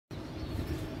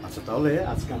আচ্ছা, তাহলে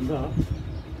আজকে আমরা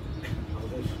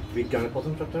আমাদের বিজ্ঞানের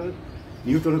প্রথম চ্যাপ্টার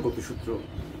নিউটনের গতিসূত্র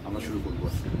আমরা শুরু করবো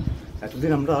আজকে।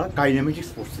 এতদিন আমরা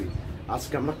কাইনেমেটিক্স পড়ছি,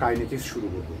 আজকে আমরা কাইনেটিক্স শুরু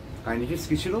করবো। কাইনেটিক্স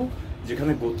কী ছিল?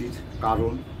 যেখানে গতির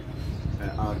কারণ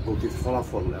আর গতির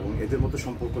ফলাফল এবং এদের মধ্যে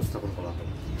সম্পর্ক স্থাপন করা হয়।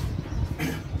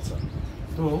 আচ্ছা,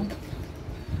 তো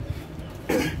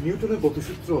নিউটনের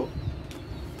গতিসূত্র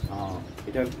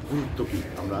এটার গুরুত্ব কী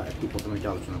আমরা একটু প্রথমে এটা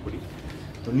আলোচনা করি।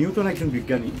 তো নিউটন একজন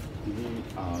বিজ্ঞানী, তিনি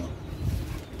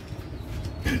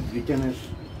ব্রিটেনের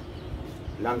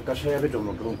ল্যাঙ্কাশায়ারে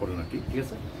জন্মগ্রহণ করেন আর কি, ঠিক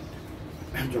আছে,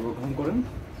 জন্মগ্রহণ করেন।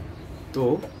 তো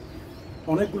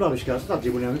অনেকগুলো আবিষ্কার আছে, তার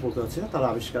জীবনে আমি বলতে চাচ্ছি না। তার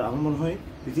আবিষ্কার আমার মনে হয়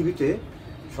পৃথিবীতে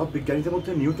সব বিজ্ঞানীদের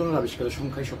মধ্যে নিউটনের আবিষ্কারের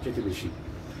সংখ্যাই সবচেয়ে বেশি।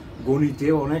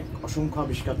 গণিতেও অনেক অসংখ্য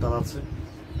আবিষ্কার তার আছে,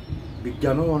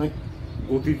 বিজ্ঞানেও অনেক,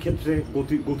 গতির ক্ষেত্রে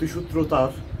গতিসূত্র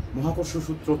তার, মহাকর্ষ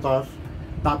সূত্র তার,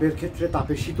 তাপের ক্ষেত্রে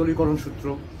তাপের শীতলীকরণ সূত্র,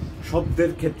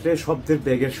 শব্দের ক্ষেত্রে শব্দের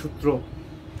বেগের সূত্র,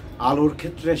 আলোর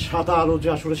ক্ষেত্রে সাদা আলো যে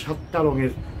আসলে 7টা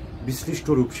রঙের বিশ্লিষ্ট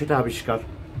রূপ সেটা আবিষ্কার,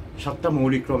 7টা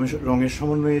মৌলিক রঙের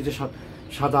সমন্বয়ে যে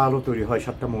সাদা আলো তৈরি হয়,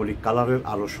 7টা মৌলিক কালারের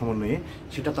আলোর সমন্বয়ে,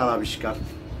 সেটা তার আবিষ্কার।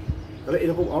 তাহলে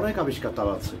এরকম অনেক আবিষ্কার তার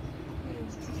আছে,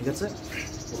 ঠিক আছে।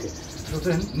 ওকে,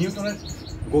 সুতরাং নিউটনের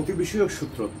গতি বিষয়ক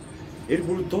সূত্র এর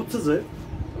গুরুত্ব হচ্ছে যে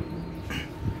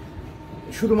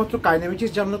শুধুমাত্র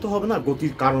কাইনেমেটিক্স জানলে তো হবে না,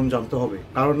 গতির কারণ জানতে হবে।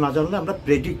 কারণ না জানলে আমরা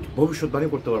প্রেডিক্ট, ভবিষ্যৎবাণী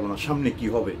করতে পারবো না সামনে কি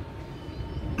হবে।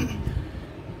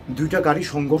 দুইটা গাড়ি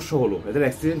সংঘর্ষ হলো, এদের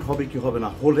অ্যাক্সিডেন্ট হবে কি হবে না,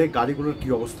 হলে গাড়িগুলোর কি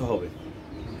অবস্থা হবে।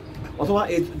 অথবা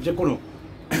এই যে কোনো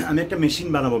আমি একটা মেশিন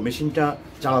বানাবো, মেশিনটা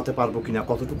চালাতে পারবো কিনা,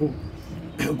 কতটুকু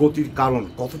গতির কারণ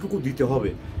কতটুকু দিতে হবে,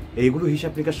 এইগুলো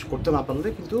হিসাব নিকাশ করতে না পারলে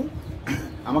কিন্তু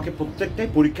আমাকে প্রত্যেকটাই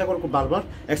পরীক্ষা করে, বারবার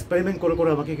এক্সপেরিমেন্ট করে করে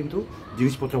আমাকে কিন্তু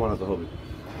জিনিসপত্র বানাতে হবে,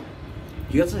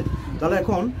 ঠিক আছে। তাহলে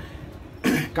এখন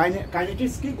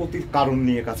কাইনেটিক্স কি? গতির কারণ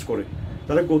নিয়ে কাজ করে।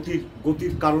 তাহলে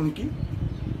গতির কারণ কি?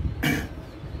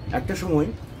 একটা সময়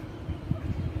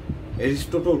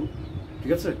অ্যারিস্টটল,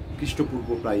 ঠিক আছে, খ্রিস্টপূর্ব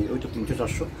প্রায় ওই তো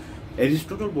 300-400,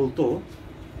 অ্যারিস্টটল বলতো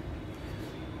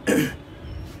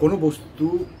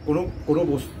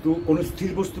কোনো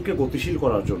স্থির বস্তুকে গতিশীল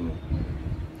করার জন্য,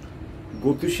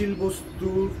 গতিশীল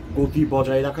বস্তুর গতি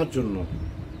বজায় রাখার জন্য,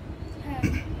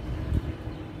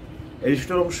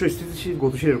 অ্যারিস্টটল অবশ্যই স্থিতিশীল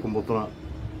গতিশীল এরকম বলতো না।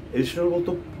 অ্যারিস্টটল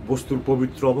বলতো বস্তুর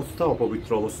পবিত্র অবস্থা,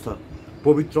 অপবিত্র অবস্থা।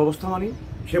 পবিত্র অবস্থা মানে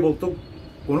সে বলতো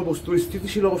কোনো বস্তুর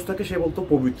স্থিতিশীল অবস্থাকে সে বলতো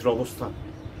পবিত্র অবস্থা,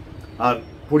 আর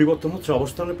পরিবর্তন হচ্ছে,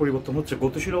 অবস্থানের পরিবর্তন হচ্ছে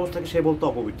গতিশীল অবস্থাকে সে বলতো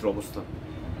অপবিত্র অবস্থা,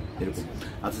 এরকম।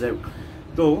 আচ্ছা, যাই হোক,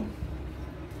 তো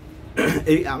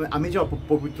এই আমি যে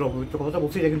পবিত্র অপবিত্র কথাটা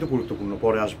বলছি এটা কিন্তু গুরুত্বপূর্ণ,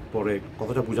 পরে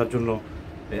কথাটা বোঝার জন্য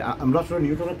আমরা আসলে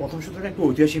নিউটনের প্রথম সূত্রটা একটু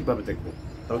ঐতিহাসিকভাবে দেখবো,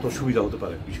 তাহলে তো সুবিধা হতে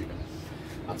পারে বিষয়টা।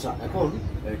 আচ্ছা, এখন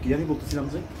কি জানি বলতেছিলাম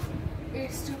যে,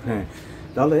 হ্যাঁ,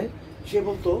 তাহলে সে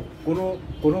বলতো কোনো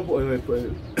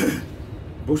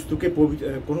বস্তুকে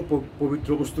কোনো পবিত্র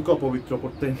বস্তুকে অপবিত্র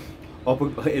করতে,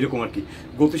 এরকম আর কি,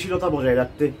 গতিশীলতা বজায়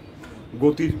রাখতে,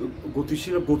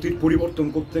 গতির পরিবর্তন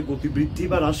করতে, গতি বৃদ্ধি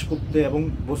বা হ্রাস করতে এবং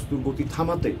বস্তুর গতি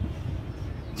থামাতে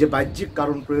যে বাহ্যিক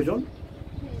কারণ প্রয়োজন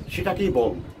সেটাকেই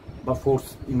বল বা ফোর্স,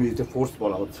 ইংরেজিতে ফোর্স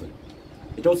বলা হচ্ছে।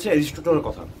 এটা হচ্ছে অ্যারিস্টটলের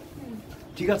কথা,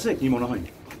 ঠিক আছে। কি মনে হয়?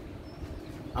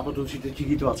 আপাতত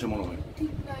ঠিকই তো আছে মনে হয়,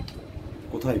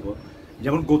 কোথায় বল?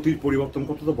 যেমন গতির পরিবর্তন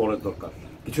করতে তো বলের দরকার,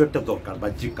 কিছু একটা দরকার,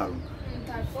 বাহ্যিক কারণ।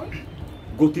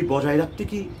 গতি বজায় রাখতে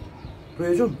কি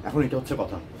প্রয়োজন? এখন এটা হচ্ছে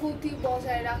কথা। গতি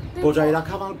বজায়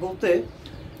রাখা বলতে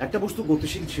একটা বস্তু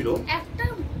গতিশীল ছিল, একটা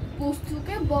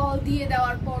বস্তুকে বল দিয়ে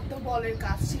দেওয়ার পর তো বলের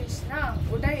কাজ শেষ না,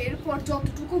 ওটা এরপর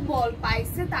যতটুকু বল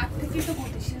পাইছে তার থেকে তো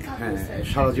গতিশীল থাকছে। হ্যাঁ,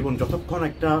 সারা জীবন যতক্ষণ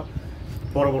একটা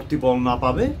পরবর্তী বল না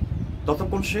পাবে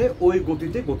ততক্ষণ সে ওই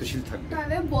গতিতে গতিশীল থাকবে।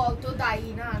 তাহলে বল তো দায়ী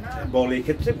না, না বল এই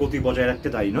ক্ষেত্রে গতি বজায় রাখতে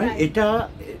দায়ী নয়। এটা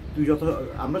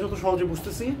আমরা যত সহজে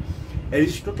বুঝতেছি,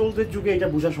 অ্যারিস্টটলদের যুগে এটা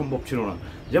বোঝা সম্ভব ছিল না।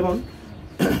 যেমন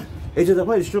এই যে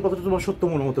দেখো, অ্যারিস্টটল কথাটা তোমার সত্য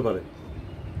মনে হতে পারে,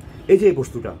 এই যে এই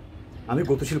বস্তুটা আমি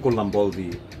গতিশীল করলাম বল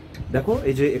দিয়ে, দেখো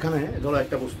এই যে এখানে ধরো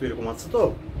একটা বস্তু এরকম আছে, তো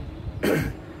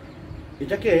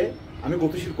এটাকে আমি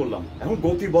গতিশীল করলাম, এখন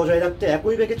গতি বজায় রাখতে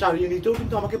একই বেগে চালিয়ে নিতেও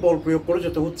কিন্তু আমাকে বল প্রয়োগ করে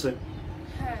যেতে হচ্ছে।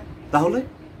 তাহলে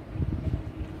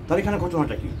এখানে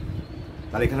ঘটনাটা কি?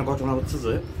 তাহলে এখানে ঘটনা হচ্ছে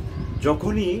যে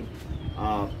যখনই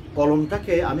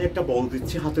কলমটাকে আমি একটা বল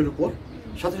দিচ্ছি হাতের উপর,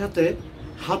 সাথে সাথে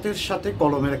হাতের সাথে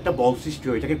কলমের একটা বল সৃষ্টি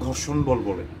হয়, এটাকে ঘর্ষণ বল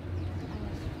বলে।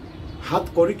 হাত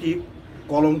করে কি,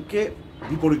 কলমকে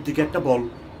বিপরীত দিকে একটা বল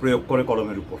প্রয়োগ করে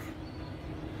কলমের উপর।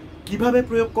 কিভাবে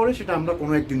প্রয়োগ করে সেটা আমরা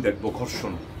কোনো একদিন দেখবো,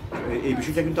 ঘর্ষণ। এই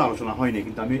বিষয়টা কিন্তু আলোচনা হয়নি,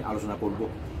 কিন্তু আমি আলোচনা করব,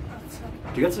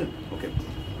 ঠিক আছে। ওকে,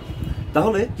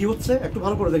 তাহলে কি হচ্ছে একটু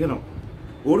ভালো করে দেখে নাও।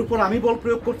 ওর উপর আমি বল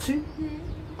প্রয়োগ করছি,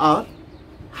 আর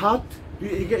হাত তুই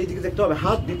এইদিকে দেখতে হবে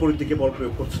হাত বিপরীত দিকে বল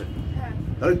প্রয়োগ করছে। হ্যাঁ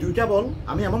তাহলে দুইটা বল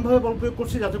আমি এমনভাবে বল প্রয়োগ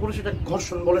করছি যাতে করে সেটা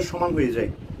ঘর্ষণ বলের সমান হয়ে যায়।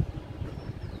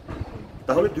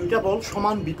 তাহলে দুইটা বল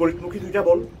সমান বিপরীতমুখী দুইটা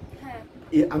বল, হ্যাঁ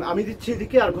আমি দিচ্ছি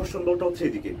এদিকে আর ঘর্ষণ বলটা হচ্ছে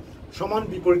এদিকে, সমান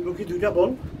বিপরীতমুখী দুইটা বল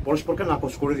পরস্পরকে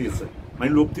নাকচ করে দিয়েছে,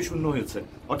 মানে লব্ধি শূন্য হয়েছে,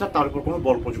 অর্থাৎ তার উপর কোনো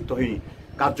বল প্রযুক্ত হয়নি,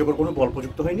 কার্যকর কোনো বল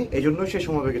প্রযুক্ত হয়নি, এই জন্যই সে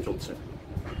সমবেগে চলছে।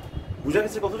 বুঝা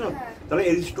গেছে কথাটা? তাহলে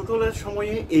এরিস্টটলের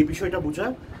সময়ে এই বিষয়টা বোঝা,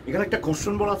 এখানে একটা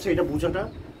ঘর্ষণ বল আছে, এটা বোঝাটা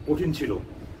কঠিন ছিল।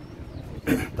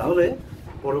 তাহলে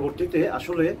পরবর্তীতে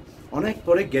আসলে অনেক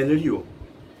পরে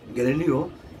গ্যালিলিও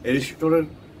এরিস্টটলের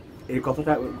এই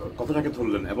কথাটাকে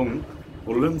ধরলেন এবং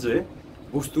বললেন যে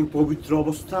বস্তুর পবিত্র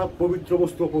অবস্থা, পবিত্র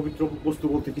বস্তু অপবিত্র বস্তু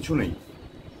বলতে কিছু নেই।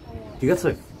 ঠিক আছে,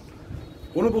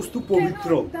 কোনো বস্তু পবিত্র,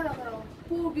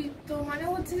 পবিত্র মানে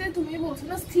হচ্ছে যে তুমি বলছো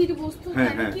না স্থির বস্তু, হ্যাঁ,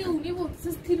 মানে হ্যাঁ। কি উনি বলছে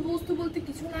স্থির বস্তু বলতে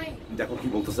কিছু নাই? দেখো কি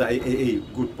বলতেছে এই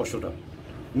গুড প্রশ্নটা।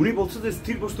 উনি বলছে যে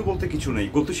স্থির বস্তু বলতে কিছু নেই,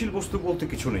 গতিশীল বস্তু বলতে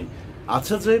কিছু নেই।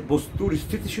 আচ্ছা, যে বস্তুর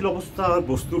স্থিতিশীল অবস্থা আর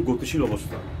বস্তুর গতিশীল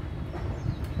অবস্থা,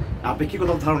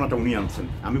 আপেক্ষিকতার ধারণাটা উনি আনছেন,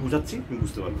 আমি বুঝাচ্ছি তুমি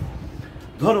বুঝতে পারবে।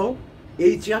 ধরো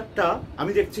এই চেয়ারটা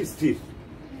আমি দেখছি স্থির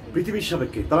পৃথিবীর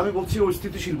সাপেক্ষে, তাহলে আমি বলছি ওই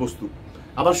স্থিতিশীল বস্তু।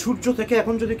 আবার সূর্য থেকে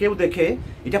এখন যদি কেউ দেখে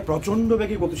এটা প্রচন্ড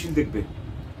বেগে গতিশীল দেখবে,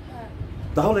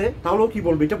 তাহলেও কি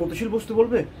বলবে? এটা গতিশীল বস্তু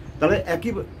বলবে। তাহলে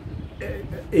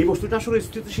এই বস্তুটা আসলে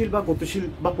স্থিতিশীল বা গতিশীল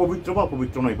বা পবিত্র বা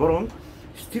অপবিত্র নয়, বরং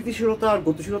স্থিতিশীলতা আর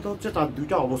গতিশীলতা হচ্ছে তার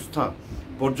দুইটা অবস্থা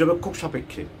পর্যবেক্ষক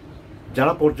সাপেক্ষে।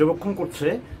 যারা পর্যবেক্ষণ করছে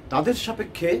তাদের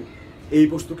সাপেক্ষে এই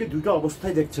বস্তুকে দুইটা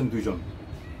অবস্থায় দেখছেন দুইজন।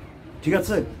 ঠিক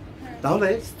আছে, তাহলে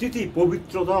স্থিতি,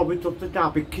 পবিত্রতা, অপবিত্রতা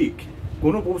আপেক্ষিক।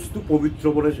 কোনো বস্তু পবিত্র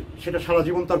বলে সেটা সারা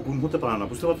জীবন তার গুণ হতে পারে না।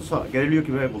 বুঝতে পারছো গ্যালিলিও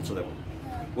কিভাবে বলছে? দেখো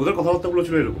ওদের কথাবার্তাগুলো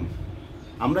ছিল এরকম,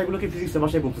 আমরা এগুলোকে ফিজিক্সের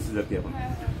ভাষায় বলতেছি যাকে এখন।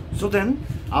 সো দেন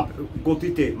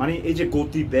গতিতে, মানে এই যে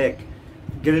গতি ব্যাগ,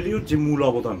 গ্যালিলিওর যে মূল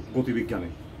অবদান গতিবিজ্ঞানে,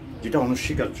 যেটা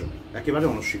অনস্বীকার্য, একেবারে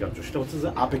অনস্বীকার্য, সেটা হচ্ছে যে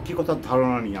আপেক্ষিকতার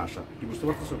ধারণা নিয়ে আসা। কি বুঝতে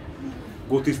পারতেছো?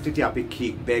 গতিস্থিতি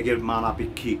আপেক্ষিক, ব্যাগের মান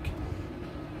আপেক্ষিক,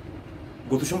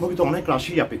 গতি সম্পর্কিত অনেক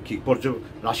রাশি আপেক্ষিক,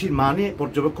 রাশির মানে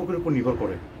পর্যবেক্ষকের উপর নির্ভর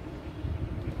করে।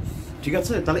 ঠিক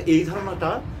আছে, তাহলে এই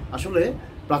ধারণাটা আসলে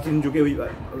প্রাচীন যুগে ওই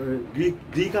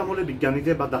গ্রিক আমলে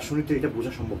বিজ্ঞানীদের বা দার্শনিকদের এটা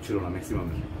বোঝা সম্ভব ছিল না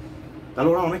ম্যাক্সিমামের। তাহলে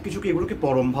ওরা অনেক কিছুকে এগুলোকে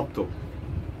পরম ভাবতো।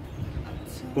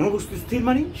 কোনো বস্তু স্থির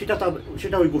মানে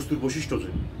সেটা ওই বস্তুর বৈশিষ্ট্য, যে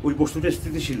ওই বস্তুটা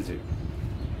স্থিতিশীল। যে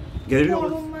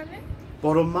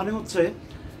পরম মানে হচ্ছে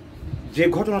যে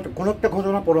ঘটনাটা, কোনো একটা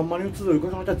ঘটনা পরম মানে হচ্ছে ওই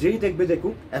ঘটনাটা যেই দেখবে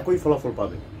দেখুক একই ফলাফল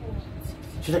পাবে,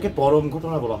 সেটাকে পরম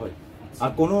ঘটনা বলা হয়।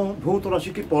 আর কোনো ভৌত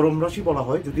রাশিকে পরম রাশি বলা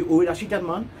হয় যদি ওই রাশিটার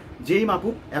মান যেই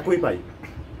মাপুক একই পাই।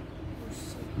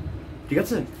 ঠিক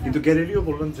আছে, কিন্তু গ্যালিলিও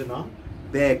বললেন যে না,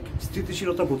 ব্যাগ,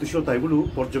 স্থিতিশীলতা, গতিশীলতা এগুলো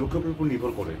পর্যবেক্ষকের উপর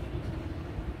নির্ভর করে।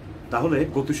 তাহলে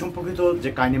গতি সম্পর্কিত যে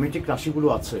কাইনেমেটিক রাশিগুলো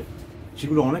আছে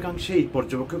সেগুলো অনেকাংশেই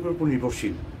পর্যবেক্ষকের উপর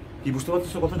নির্ভরশীল। কি বুঝতে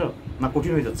পারছো কথাটা, না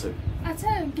কঠিন হয়ে যাচ্ছে? আচ্ছা,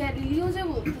 গ্যালিলিও যে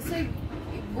বলতেছে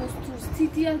বস্তুর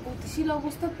স্থিতি আর গতিশীল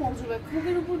অবস্থা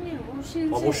পর্যবেক্ষকের উপর নির্ভরশীল,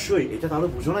 অবশ্যই এটা তাহলে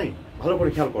বুঝো নাই, ভালো করে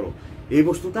খেয়াল করো। এই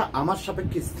বস্তুটা আমার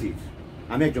সাপেক্ষে স্থির,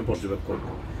 আমি একজন পর্যবেক্ষক,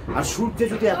 আর সূর্যে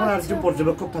যদি এখন আরেকজন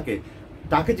পর্যবেক্ষক থাকে,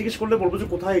 তাকে জিজ্ঞেস করলে বলবো যে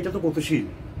কোথায়, এটা তো গতিশীল।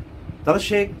 তাহলে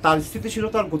সে তার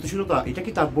স্থিতিশীলতা আর গতিশীলতা এটা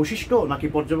কি তার বৈশিষ্ট্য নাকি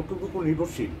পর্যবেক্ষকের উপর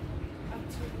নির্ভরশীল?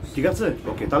 ঠিক আছে,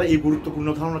 ওকে। তাহলে এই গুরুত্বপূর্ণ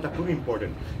ধারণাটা খুবই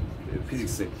ইম্পর্টেন্ট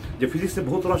ফিজিক্সে, যে ফিজিক্সে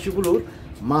ভৌত রাশিগুলোর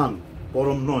মান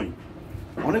পরম নয়,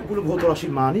 অনেকগুলো ভৌত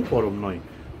রাশির মানই পরম নয়।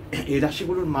 এই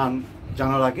রাশিগুলোর মান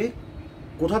জানার আগে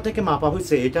কোথা থেকে মাপা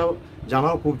হয়েছে এটা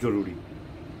জানাও খুব জরুরি।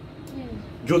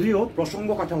 যদিও প্রসঙ্গ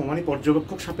কাঠামো মানে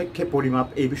পর্যবেক্ষক সাপেক্ষে পরিমাপ,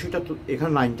 এই বিষয়টা তো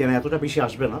এখানে 9, 10 এতটা বেশি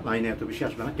আসবে না, 9 এত বেশি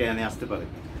আসবে না, 10 আসতে পারে।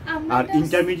 আর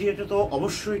ইন্টারমিডিয়েটে তো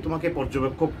অবশ্যই তোমাকে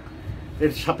পর্যবেক্ষক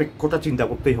এর সাপেক্ষতা চিন্তা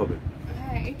করতেই হবে।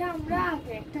 এটা আমরা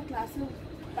আগে একটা ক্লাসে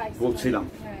বলছিলাম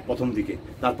প্রথম দিকে,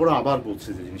 তারপরে আবার বলছে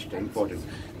যে জিনিসটা ইম্পর্টেন্ট।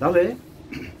 তাহলে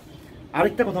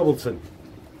আরেকটা কথা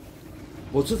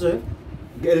বলছে যে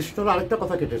এরিস্টটল আরেকটা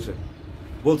কথা কেটেছে,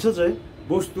 বলছে যে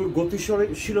বস্তুর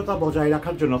গতিশীলতা বজায়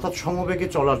রাখার জন্য, অর্থাৎ সমবেগে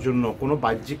চলার জন্য কোনো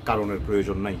বাহ্যিক কারণের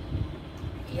প্রয়োজন নাই।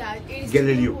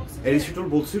 গ্যালিলিও, এরিস্টটল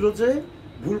বলছিল যে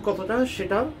ভুল কথাটা,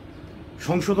 সেটা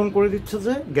সংশোধন করে দিচ্ছে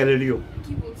যে গ্যালিলিও।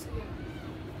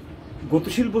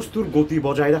 গতিশীল বস্তুর গতি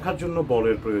বজায় রাখার জন্য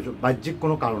বলের প্রয়োজন, বাহ্যিক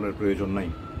কোনো কারণের প্রয়োজন নাই।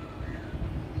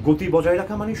 গতি বজায়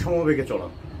রাখা মানে সমবেগে চলা।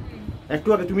 একটু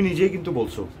আগে তুমি নিজেই কিন্তু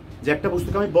বলছো যে একটা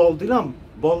বস্তুকে আমি বল দিলাম,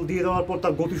 বল দিয়ে দেওয়ার পর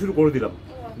তার গতি শুরু করে দিলাম,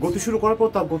 গতি শুরু করার পর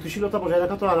তার গতিশীলতা বজায়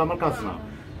রাখা তো আর আমার কাজ না।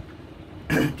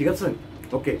 ঠিক আছে,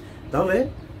 ওকে। তাহলে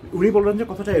উনি বললেন যে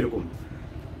কথাটা এরকম,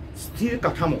 স্থির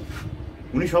কাঠামো,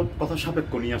 উনি সব কথা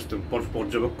সাপেক্ষ নিয়ে আসতেন,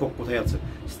 পর্যবেক্ষক কোথায় আছে,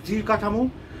 স্থির কাঠামো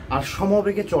আর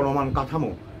সমবেগে চলমান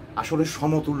কাঠামো আসলে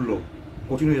সমতুল্য,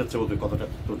 কঠিন হয়ে যাচ্ছে বলতে কথাটা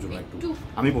তোর জন্য একটু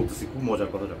আমি বলতেছি, খুব মজার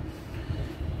কথাটা।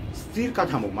 স্থির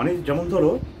কাঠামো মানে যেমন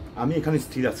ধরো আমি এখানে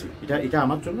স্থির আছি, এটা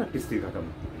আমার জন্য একটা স্থির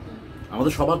কাঠামো,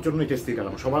 আমাদের সবার জন্য এটা স্থির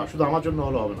কাঠামো, সবার, শুধু আমার জন্য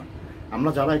হলে হবে না, আমরা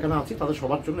যারা এখানে আছি তাদের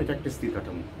সবার জন্য এটা একটা স্থির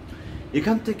কাঠামো।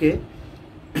 এখান থেকে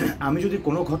আমি যদি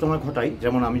কোনো ঘটনা ঘটাই,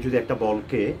 যেমন আমি যদি একটা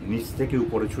বলকে নিচ থেকে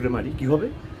উপরে ছুঁড়ে মারি, কি হবে,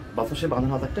 বাতাসে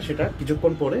বাঁধা থাকতে সেটা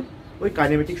কিছুক্ষণ পরে ওই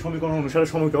কাইনেমেটিক সমীকরণ অনুসারে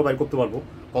সময়টাও বাইর করতে পারবো,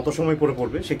 কত সময় পরে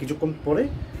পড়বে, সে কিছুক্ষণ পরে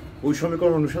ওই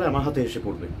সমীকরণ অনুসারে আমার হাতে এসে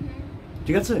পড়বে।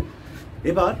 ঠিক আছে,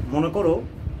 এবার মনে করো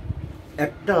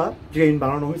একটা ট্রেন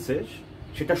বানানো হয়েছে,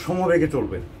 সেটা সমবেগে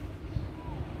চলবে,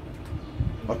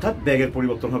 অর্থাৎ ব্যাগের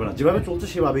পরিবর্তন হবে না, যেভাবে চলছে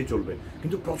সেভাবেই চলবে,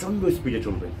 কিন্তু প্রচণ্ড স্পিডে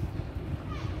চলবে।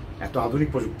 এত আধুনিক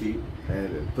প্রযুক্তি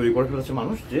তৈরি করে ফেলেছে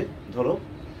মানুষ যে ধরো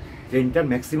ট্রেনটার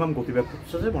ম্যাক্সিমাম গতিবেগ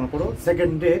হচ্ছে যে মনে করো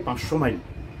সেকেন্ডে 500 মাইল,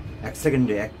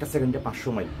 একটা সেকেন্ডে 500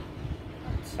 মাইল,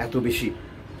 এত বেশি।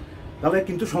 তবে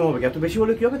কিন্তু সমবেগে, এত বেশি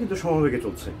হলে কি হবে, কিন্তু সমবেগে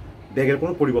চলছে, ব্যাগের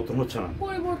কোনো পরিবর্তন হচ্ছে না।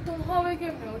 পরিবর্তন হবে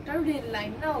কেমনে? ওটা রেল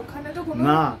লাইন না, ওখানে তো কোনো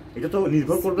না, এটা তো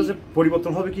নির্ভর করবে যে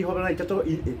পরিবর্তন হবে কি হবে না, এটা তো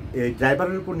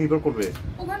ড্রাইভারের উপর নির্ভর করবে।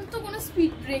 ওখানে তো কোনো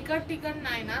স্পিড ব্রেকার টিকার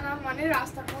নাই না, না মানে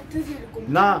রাস্তার মধ্যে যেরকম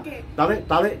না, থাকে।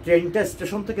 তাহলে ট্রেনটা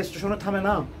স্টেশন থেকে স্টেশনে থামে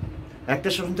না, একটা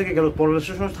স্টেশন থেকে গেল পরের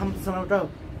স্টেশনে থামতেছে না, ওটা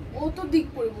ও তো দিক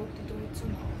পরিবর্তিত হচ্ছে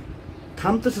না।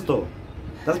 থামতেছে তো,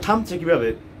 তাহলে থামছে কিভাবে?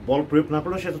 বল প্রয়োগ না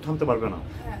করলে সে তো থামতে পারবে না।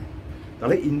 হ্যাঁ,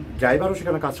 তাহলে ড্রাইভারও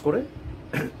সেখানে কাজ করে।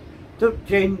 তো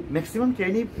ট্রেন ম্যাক্সিমাম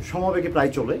ট্রেনই সমবেগে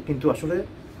প্রায় চলে, কিন্তু আসলে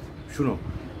শুনো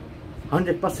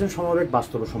 100% সমবেগ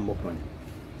বাস্তবে সম্ভব নয়।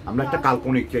 আমরা একটা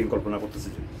কাল্পনিক ট্রেন কল্পনা করতেছি,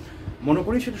 যে মনে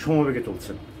করি সেটা সমবেগে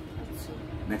চলছে। আচ্ছা।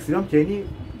 ম্যাক্সিমাম ট্রেনই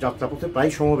যাত্রাপথে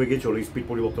প্রায় সমবেগে চলে, স্পিড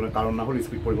পরিবর্তনের কারণ না হলে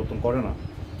স্পিড পরিবর্তন করে না।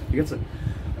 ঠিক আছে,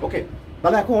 ওকে।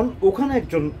 তাহলে এখন ওখানে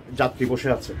একজন যাত্রী বসে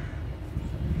আছে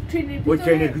ওই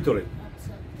ট্রেনের ভিতরে।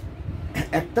 আচ্ছা।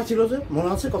 একটা ছিল যে মনে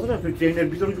আছে কথাটা, ট্রেনের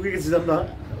ভিতরে ঢুকে গেছি আমরা,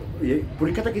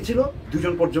 পরীক্ষাটা কি ছিল,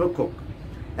 দুজন পর্যবেক্ষক,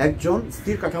 একজন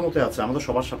স্থির কাঠামোতে আছে আমাদের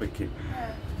সবার সাপেক্ষে,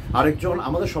 হ্যাঁ, আরেকজন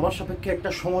আমাদের সবার সাপেক্ষে একটা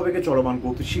সমবেগে চলমান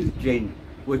গতিশীল ট্রেন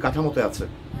ওই কাঠামোতে আছে।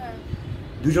 হ্যাঁ,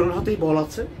 দুজনের হাতেই বল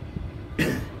আছে।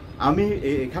 আমি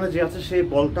এখানে যে আছে সে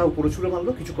বলটা উপরে ছুঁড়ে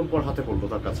মারলো, কিছুক্ষণ পর হাতে পড়লো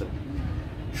তার কাছে।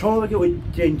 সমবেগে ওই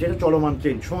ট্রেন, যেটা চলমান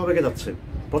ট্রেন সমবেগে যাচ্ছে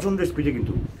প্রচন্ড স্পিডে,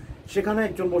 কিন্তু সেখানে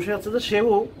একজন বসে আছে যে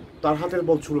সেও তার হাতের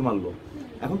বল ছুঁড়ে মারলো।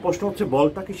 এখন প্রশ্ন হচ্ছে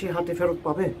বলটা কি সে হাতে ফেরত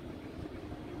পাবে?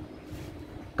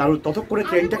 কারণ ততক্ষণে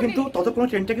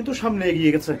ট্রেনটা কিন্তু সামনে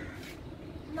এগিয়ে গেছে।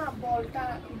 না,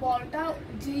 বলটা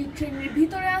যে ট্রেনের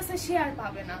ভিতরে আছে সে আর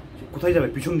পাবে না। কোথায় যাবে?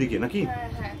 পিছন দিকে নাকি? হ্যাঁ,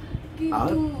 হ্যাঁ,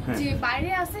 কিন্তু হ্যাঁ। যে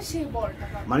বাইরে আছে সে বলটা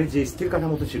পাবে। মানে যে স্থির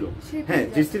কাঠামোতে ছিল, সে হ্যাঁ,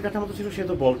 পেয়ে যে স্থির কাঠামোতে ছিল সে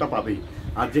তো বলটা পাবেই,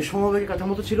 আর যে সমবেগে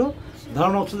কাঠামোতে ছিল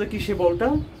ধারণা হচ্ছে যে কি সে বলটা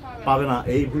পাবে না।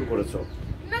 এই ভুল করেছো।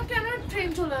 না, কেন ট্রেন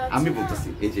চলে যাচ্ছে? আমি বলতেছি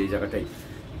এই যে এই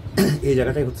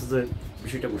জায়গাটাই হচ্ছে যে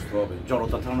বিষয়টা বুঝতে হবে,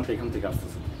 জড়তার ধারণাটা এখান থেকে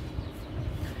আসতেছে।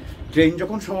 ট্রেন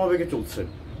যখন সমবেগে চলছে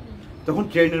তখন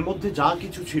ট্রেনের মধ্যে যা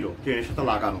কিছু ছিল ট্রেনের সাথে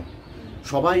লাগানো,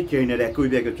 সবাই ট্রেনের একই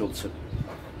বেগে চলছে।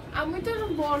 আমি তো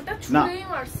বলটা ছুঁড়েই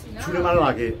মারছি না। ছুঁড়ে মারার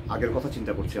আগের কথা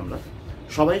চিন্তা করছি আমরা,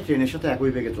 সবাই ট্রেনের সাথে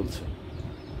একই বেগে চলছে।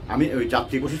 আমি ওই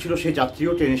যাত্রী বসেছিল, সেই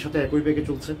যাত্রীও ট্রেনের সাথে একই বেগে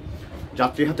চলছে,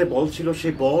 যাত্রীর হাতে বল ছিল,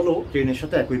 সেই বলও ট্রেনের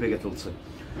সাথে একই বেগে চলছে।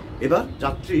 এবার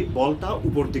যাত্রী বলটা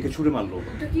উপর দিকে ছুঁড়ে মারলো।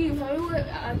 ওটা কি এভাবে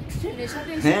ট্রেনের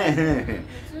সাথে হ্যাঁ হ্যাঁ হ্যাঁ,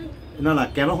 না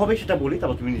কেন হবে সেটা বলি,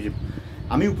 তারপর তুমি নিজে।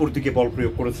 আমি উপর দিকে বল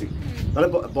প্রয়োগ করেছি, তাহলে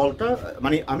বলটা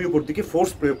মানে আমি উপর দিকে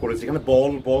ফোর্স প্রয়োগ করেছি। এখানে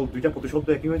বল দুইটা প্রতিশব্দ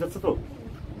একই হয়ে যাচ্ছে তো,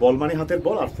 বল মানে হাতের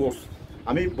বল আর ফোর্স,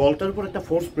 আমি বলটার উপর একটা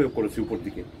ফোর্স প্রয়োগ করেছি উপর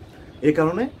দিকে, এই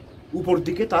কারণে উপর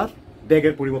দিকে তার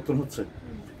ব্যাগের পরিবর্তন হচ্ছে।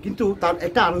 কিন্তু তার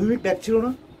একটা আনুভূমিক ব্যাগ ছিল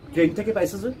না ট্রেন থেকে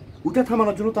পাইছে, যে ওটা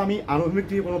থামানোর জন্য তো আমি আনুভূমিক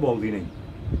দিয়ে কোনো বল দিই নাই।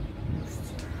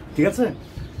 ঠিক আছে,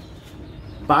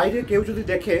 বাইরে কেউ যদি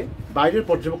দেখে, বাইরের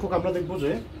পর্যবেক্ষক আমরা দেখবো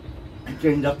যে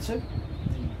ট্রেন যাচ্ছে,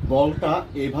 বলটা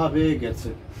এভাবে গেছে,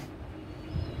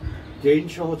 ট্রেন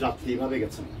সহ যাত্রী এভাবে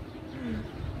গেছে,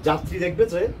 যাত্রী দেখবে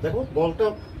যে দেখো বলটা,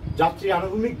 যাত্রী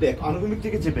আনুভূমিক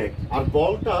দিকে যে বেগ আর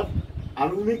বলটার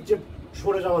আনুভূমিক যে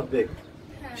সরে যাওয়ার বেগ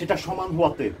সেটা সমান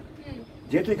হওয়াতে,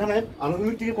 যেহেতু এখানে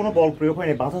আনুভূমিক দিকে কোনো বল প্রয়োগ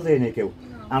হয়নি, বাধা দেয়নি কেউ,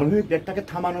 আনুভূমিক বেগটাকে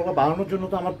থামানো বা বাড়ানোর জন্য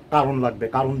তো আমার কারণ লাগবে,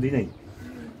 কারণ দিই নেই,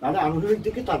 তাহলে আনুভূমিক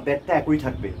দিকে তার বেগটা একই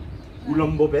থাকবে।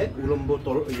 উলম্ব বেগ,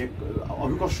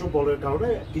 অভিকর্ষ বলের কারণে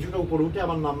কিছুটা উপরে উঠে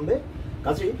আমার নামবে,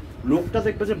 কাজে লোকটা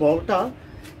দেখবে যে বলটা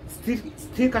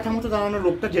স্থির কাঠামোতে দাঁড়ানো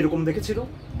লোকটা যেরকম দেখেছিল,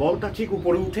 বলটা ঠিক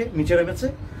উপরে উঠে নিচে নেমেছে,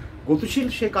 গতিশীল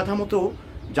সেই কাঠামোতেও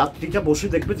যাত্রীটা বসে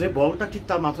দেখবে যে বলটা ঠিক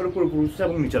তার মাথার উপর উঠছে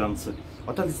এবং নিচে নামছে।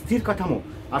 অর্থাৎ স্থির কাঠামো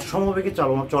আর সমবেগে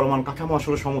চলমান কাঠামো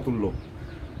আসলে সমতুল্য,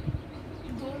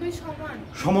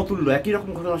 একই রকম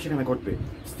ঘটনা সেখানে ঘটবে।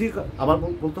 আবার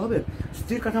বলতে হবে,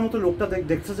 স্থির কাঠামোতে লোকটা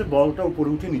দেখছে যে বলটা উপরে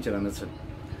উঠে নিচে নামেছে,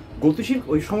 গতিশীল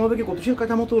ওই সমবেগে গতিশীল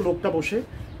কাঠামোতে লোকটা বসে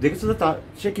দেখেছে যে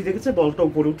সে কি দেখেছে, বলটা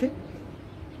উপরে উঠে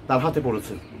তার হাতে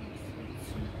পড়েছে।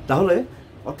 তাহলে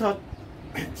অর্থাৎ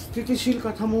স্থিতিশীল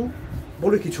কাঠামো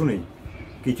বলে কিছু নেই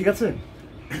কি, ঠিক আছে?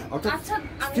 অর্থাৎ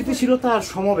স্থিতিশীলতা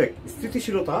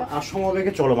আর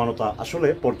সমবেগে চলমানতা আসলে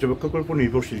পর্যবেক্ষকের উপর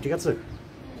নির্ভরশীল, ঠিক আছে?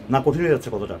 না কঠিন হয়ে যাচ্ছে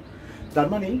কতটা? তার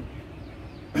মানে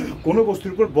কোনো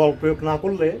বস্তুর উপর বল প্রয়োগ না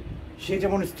করলে সে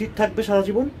যেমন স্থির থাকবে সারা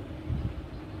জীবন,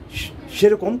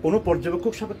 সেরকম কোনো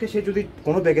পর্যবেক্ষক সাপেক্ষে সে যদি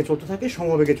কোনো বেগে চলতে থাকে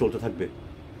সমবেগে চলতে থাকবে।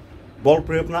 বল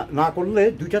প্রয়োগ না করলে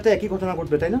দুইটাতে একই ঘটনা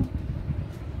ঘটবে, তাই না?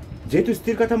 যেহেতু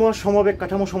স্থির কাঠামো আর সমবেগ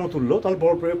কাঠামো সমতুল্য, তাহলে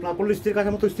বল প্রয়োগ না করলে স্থির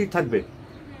কাঠামো তো স্থির থাকবে,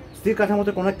 স্থির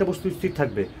কাঠামোতে কোনো একটা বস্তু স্থির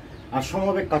থাকবে, আর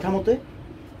সমবেগ কাঠামোতে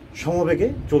সমবেগে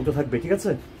চলতে থাকবে, ঠিক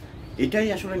আছে? এটাই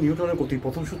আসলে নিউটনের গতির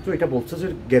প্রথম সূত্র, এটা বলছে যে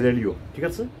গ্যালিলিও, ঠিক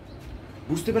আছে?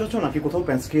 বুঝতে পেরেছ নাকি কোথাও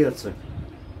প্যাঁচ খেয়ে যাচ্ছে?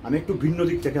 আমি একটু ভিন্ন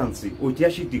দিক থেকে আনছি,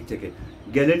 ঐতিহাসিক দিক থেকে।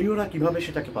 গ্যালিলিওরা কিভাবে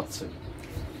সেটাকে পাচ্ছে?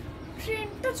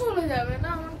 ট্রেনটা চলে যাবে না,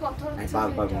 আমার কথা হচ্ছে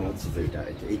বারবার মনে হচ্ছে যে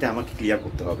এটা আমাকে ক্লিয়ার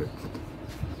করতে হবে।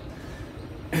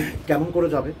 কেমন করে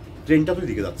যাবে? ট্রেনটা তো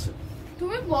দিকে যাচ্ছে,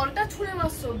 তুমি বলটা ছুঁড়ে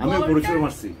মারছো, আমি উপরে ছুঁড়ে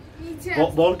মারছি,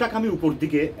 বলটাকে আমি উপর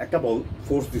দিকে একটা বল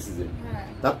ফোর্স দিছি, যে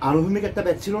তার আনুভূমিক একটা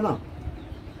ব্যাগ ছিল না,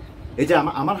 এই যে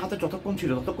আমার হাতে যতক্ষণ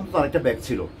ছিল ততক্ষণ তো তার একটা ব্যাগ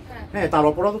ছিল। হ্যাঁ, তার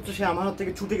অপরাধ হচ্ছে সে আমার হাত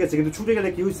থেকে ছুটে গেছে, কিন্তু ছুটে গেলে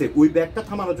কি হয়েছে, ওই ব্যাগটা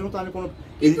থামানোর জন্য তো আমি কোনো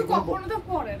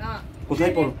পড়ে না।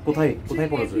 কোথায়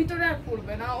পড়েছে? ভিতরে আর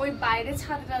পড়বে না, ওই বাইরে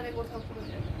ছাদে কোথাও পড়ে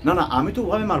যাবে। না, আমি তো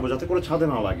ওভাবে মারবো যাতে করে ছাদে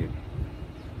না লাগে,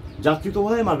 যাত্রী তো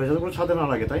ওভাবে মারবে যাতে করে ছাদে না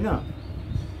লাগে, তাই না?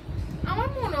 আমার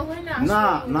মনে হয়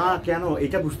না কেন,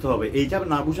 এটা বুঝতে হবে। এইটা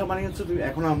না বুঝা মানে হচ্ছে তুমি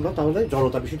এখন আমরা তাহলে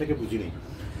জড়তা বিষয়টাকে বুঝিনি।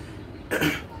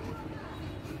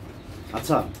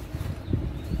 আচ্ছা,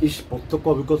 প্রত্যক্ষ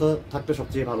অভিজ্ঞতা থাকলে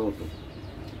সবচেয়ে ভালো হতো।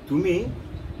 তুমি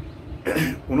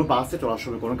কোনো বাসে চলার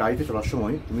সময়, কোনো গাড়িতে চলার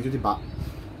সময় তুমি যদি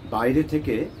বাইরে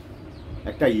থেকে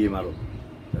একটা মারো,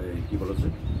 কি বলেছে,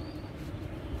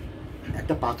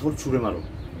 একটা পাথর ছুঁড়ে মারো,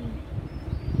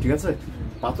 ঠিক আছে?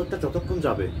 পাথরটা যতক্ষণ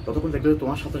যাবে ততক্ষণ দেখবে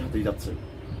তোমার সাথে সাথেই যাচ্ছে।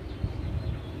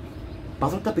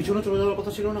 পাথরটা পিছনে চলে যাওয়ার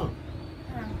কথা ছিল না,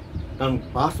 কারণ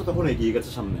বাস তো তখন এগিয়ে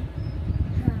গেছে সামনে।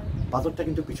 পাথরটা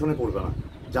কিন্তু পিছনে পড়বে না,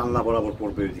 জানলা বরাবর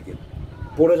পড়বে ওইদিকে।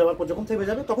 পড়ে যাওয়ার পর যখন থেমে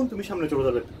যাবে তখন তুমি সামনে চলে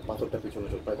যাবে, পাথরটা পিছনে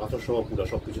চলে, পাথর সহ পুরা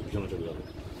সবকিছু পিছনে চলে যাবে।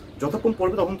 যতক্ষণ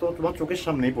পড়বে তখন তোমার চোখের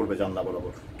সামনেই পড়বে জানলা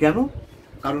বরাবর। কেন?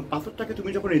 কারণ পাথরটাকে তুমি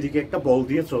যখন এদিকে একটা বল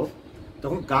দিয়েছো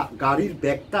তখন গাড়ির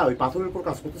ব্যাগটা ওই পাথরের উপর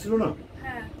কাজ করতেছিল না,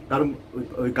 কারণ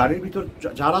ওই গাড়ির ভিতর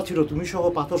যারা ছিল, তুমি সহ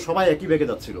পাথর সবাই একই ব্যাগে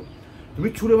যাচ্ছিল। তুমি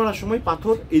ছুঁড়ে মারার সময়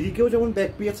পাথর এদিকেও যেমন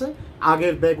ব্যাগ পেয়েছে,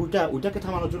 আগের ব্যাগ ওইটাকে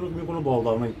থামানোর জন্য তুমি কোনো বল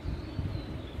দাও নাই।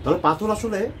 তাহলে পাথর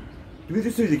আসলে তুমি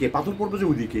দিচ্ছো এদিকে, পাথর পড়বে যে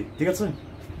ওইদিকে, ঠিক আছে?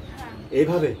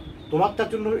 এইভাবে তোমারটার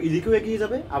জন্য এদিকেও এগিয়ে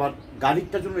যাবে, আবার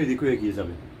গাড়িটার জন্য এদিকেও এগিয়ে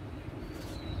যাবে।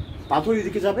 পাথর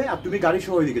এদিকে যাবে আর তুমি গাড়ি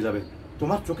সহ এদিকে যাবে,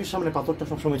 তোমার চোখের সামনে পাথরটা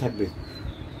সবসময় থাকবে,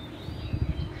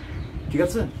 ঠিক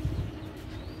আছে?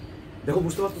 দেখো,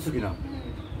 বুঝতে পারতেছো কিনা?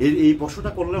 এই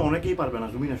প্রশ্নটা করলে অনেকেই পারবে না,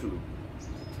 তুমি না শুধু,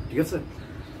 ঠিক আছে?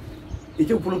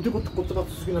 এটা উপলব্ধি করতে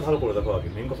পারতেছো কিনা ভালো করে দেখো আগে,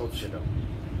 মেন কথা হচ্ছে সেটা।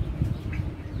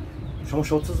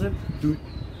 সমস্যা হচ্ছে যে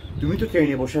তুমি তো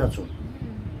ট্রেনে বসে আছো,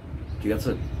 ঠিক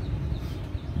আছে?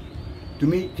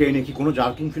 তুমি ট্রেনে কি কোনো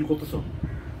জার্কিং ফিল করতেছো?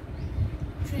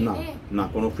 না,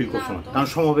 কোনো ফিল করছো না, কারণ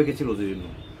সমবেগে ছিল, যে জন্য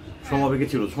সমবেগে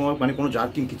ছিল, মানে কোনো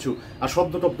জার্কিং কিছু, আর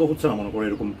শব্দ টব্দ হচ্ছে না, মনে করো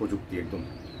এরকম প্রযুক্তি একদম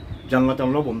জানলা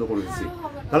টানলাও বন্ধ করে দিচ্ছি।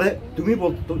 তাহলে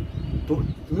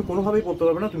তুমি কোনোভাবেই বলতে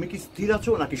পারবে না তুমি কি স্থির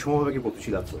আছো নাকি সমবেগে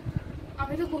গতিশীল আছো।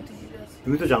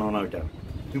 তুমি তো জানো না, ওইটা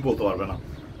তুমি বলতে পারবে না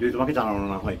যদি তোমাকে জানানো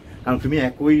না হয়, কারণ তুমি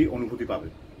একই অনুভূতি পাবে।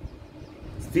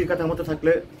 স্থির কাঠামোতে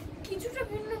থাকলে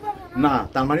না,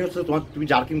 তার মানে হচ্ছে তুমি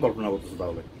জার্কিং কল্পনা করতেছো।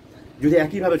 তাহলে যদি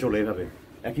একইভাবে চলে,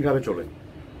 একইভাবে চলে,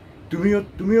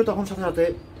 তুমিও তখন সাথে সাথে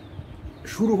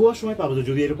শুরু হওয়ার সময় পাবে, যে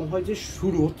যদি এরকম হয় যে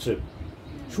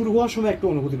শুরু হওয়ার সময় একটা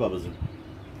অনুভূতি পাবে, যে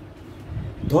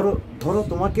ধরো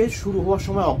তোমাকে শুরু হওয়ার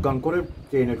সময় অজ্ঞান করে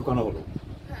ট্রেনে ঢুকানো হলো,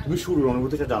 তুমি শুরুর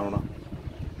অনুভূতিটা জানো না।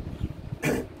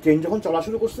 ট্রেন যখন চলা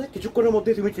শুরু করছে কিছুক্ষণের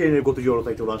মধ্যে তুমি ট্রেনের গতি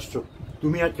জড়তায় চলে আসছো,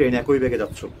 তুমি আর ট্রেন একই বেগে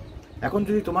যাচ্ছ। এখন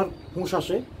যদি তোমার হুঁশ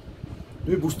আসে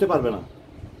তুমি বুঝতে পারবে না।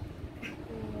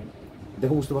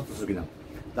 দেখো, বুঝতে পারতেছো কিনা?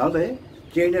 তাহলে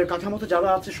ট্রেনের কাঠামোতে যারা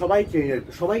আছে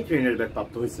সবাই ট্রেনের ব্যাগ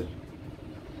প্রাপ্ত হয়েছে।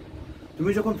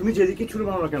 তুমি যেদিকে ছুড়ে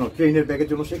মারো না কেন ট্রেনের ব্যাগের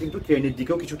জন্য সে কিন্তু ট্রেনের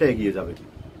দিকেও কিছুটা এগিয়ে যাবে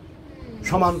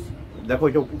সমান। দেখো,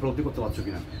 এটা উপলব্ধি করতে পারছো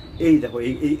কিনা? এই দেখো,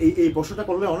 এই প্রশ্নটা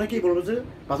করলে অনেকেই বলবে যে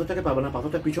পাথরটাকে পাবে না,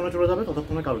 পাথরটা পিছনে চলে যাবে,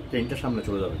 ততক্ষণে ট্রেনটা সামনে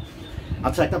চলে যাবে।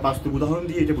 আচ্ছা, একটা বাস্তব উদাহরণ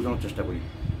দিয়ে এটা বোঝানোর চেষ্টা করি।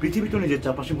 পৃথিবী তো নিজের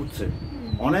চারপাশে ঘুরছে,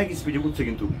 অনেক স্পিডে ঘুরছে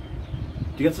কিন্তু,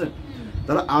 ঠিক আছে?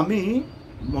 তাহলে আমি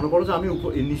মনে করো যে আমি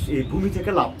এই ভূমি থেকে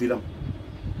লাফ দিলাম,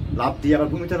 লাফ দিয়ে আবার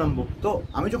ভূমিতে নামবো। তো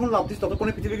আমি যখন লাফ দিচ্ছি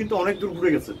ততক্ষণে পৃথিবী কিন্তু অনেক দূর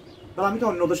ঘুরে গেছে, তাহলে আমি তো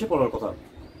অন্য দেশে পড়ার কথা,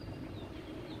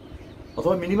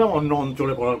 অথবা মিনিমাম অন্য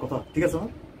অঞ্চলে পড়ার কথা, ঠিক আছে না?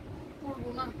 পড়বো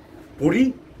না। পড়ি,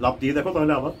 লাফ দিয়ে দেখো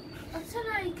তাহলে আবার। আচ্ছা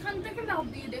না, এখান থেকে লাফ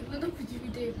দিয়ে দেখলে তো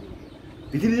পৃথিবীতেই পড়বো।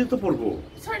 পৃথিবীতে তো পড়বো।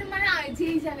 সরি মানে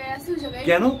যেই জায়গায় আছে ওই জায়গায়।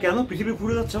 কেন কেন পৃথিবী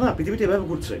ঘুরে যাচ্ছে না? পৃথিবীতে এভাবে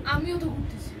ঘুরছে। আমিও তো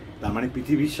ঘুরতেছি। তার মানে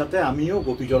পৃথিবীর সাথে আমিও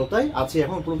গতি জড়তায় আছি,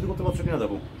 এখন উপলব্ধি করতে পারছো কিনা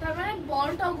দেখো। তার মানে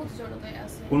বলটাও গতি জড়তায়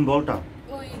আছে। কোন বলটা?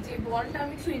 ওই যে বলটা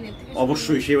আমি ট্রেনের থেকে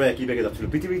অবশ্যই সেও একই বেগে যাচ্ছিল।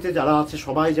 পৃথিবীতে যারা আছে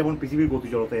সবাই যেমন পৃথিবীর গতি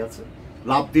জড়তায় আছে,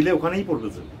 লাফ দিলে ওখানেই পড়বে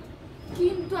যে।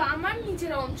 কিন্তু আমার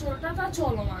নিচের অঞ্চলটা তা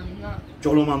চলমান না।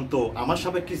 চলমান তো আমার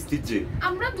সাপেক্ষে স্থির যে।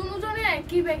 আমরা দুজনে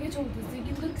একই ব্যাগে চলতেছি,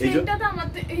 কিন্তু ট্রেনটা তো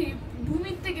আমাদের এই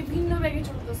ভূমির থেকে ভিন্ন ব্যাগে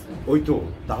চলতেছে। ওই তো,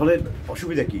 তাহলে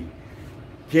অসুবিধা কি?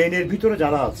 ট্রেনের ভিতরে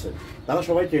যারা আছে তারা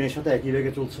সবাই ট্রেনের সাথে একই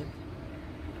বেগে চলছে।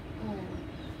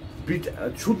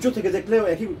 সূর্য থেকে দেখলেও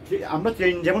একই, আমরা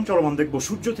ট্রেন যেমন চলমান দেখবো,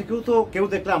 সূর্য থেকেও তো কেউ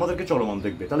দেখলে আমাদেরকে চলমান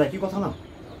দেখবে, তাহলে একই কথা না?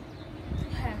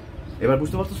 হ্যাঁ। এবার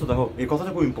বুঝতে পারছো? দেখো এই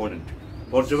কথাটা খুব ইম্পর্টেন্ট।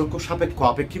 পর্যবেক্ষক সাপেক্ষ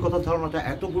আপেক্ষিকতার ধারণাটা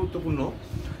এত গুরুত্বপূর্ণ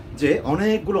যে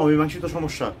অনেকগুলো অমীমাংসিত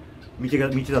সমস্যা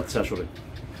মিটে যাচ্ছে আসলে।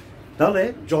 তাহলে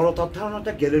জড়তার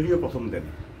ধারণাটা গ্যালিলিও প্রথম দেন,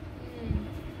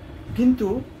 কিন্তু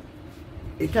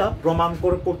এটা প্রমাণ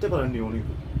করতে পারেননি উনি,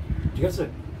 ঠিক আছে?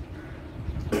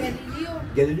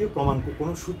 গ্যালিলিও প্রমাণ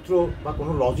কোনো সূত্র বা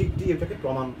কোনো লজিক দিয়ে এটাকে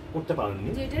প্রমাণ করতে পারেননি,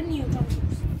 যেটা নিউটন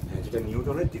করছে। হ্যাঁ, যেটা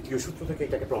নিউটনের দ্বিতীয় সূত্র থেকে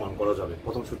এটাকে প্রমাণ করা যাবে,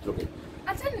 প্রথম সূত্রকে।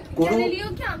 আচ্ছা, গ্যালিলিও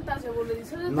কি আন্দাজে বলে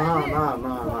দিয়েছে? না না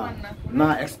না না না,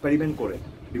 এক্সপেরিমেন্ট করে,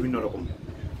 বিভিন্ন রকম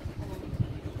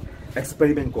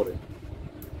এক্সপেরিমেন্ট করে।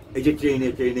 এই যে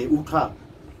ট্রেনে উঠা,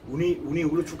 উনি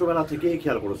ওগুলো ছোটবেলা থেকেই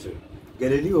খেয়াল করেছে।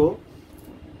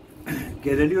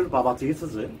 গ্যালিলিওর বাবা চেয়েছে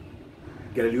যে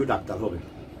গ্যালিলিও ডাক্তার হবে।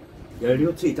 গ্যালিলিও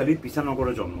হচ্ছে ইতালির পিসা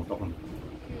নগরের জন্ম।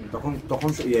 তখন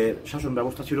শাসন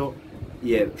ব্যবস্থা ছিল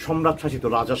সম্রাট শাসিত,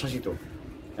 রাজা শাসিত,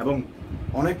 এবং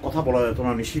অনেক কথা বলা যেত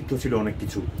না, নিষিদ্ধ ছিল অনেক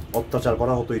কিছু, অত্যাচার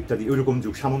করা হতো ইত্যাদি, ওইরকম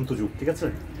যুগ, সামন্ত যুগ, ঠিক আছে?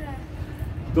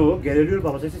 তো গ্যালিলিওর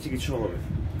বাবা চাইছে চিকিৎসক হবে।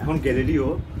 এখন গ্যালিলিও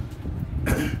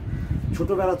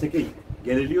ছোটবেলা থেকেই,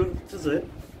 গ্যালিলিওর হচ্ছে যে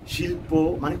শিল্প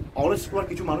মানে অলস্কোয়ার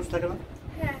কিছু মানুষ থাকে না,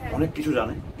 অনেক কিছু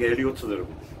জানে। গ্যালিলিও হচ্ছে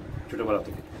এরকম, ছোটবেলা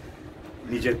থেকে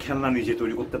নিজের খেলনা নিজে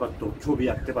তৈরি করতে পারতো, ছবি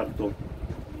আঁকতে পারতো,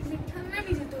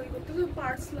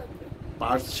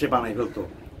 পার্টস সে বানাই ফেলতো,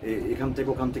 এখান থেকে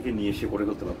ওখান থেকে নিয়ে সে করে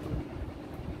ফেলতে পারতো,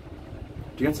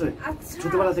 ঠিক আছে?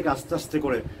 ছোটবেলা থেকে আস্তে আস্তে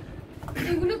করে।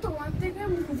 এগুলো তোমার থেকে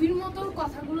মুভির মতো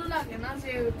কথাগুলো লাগে না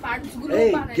যে পার্টস গুলো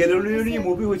বানায়? গ্যালিলিও নিয়ে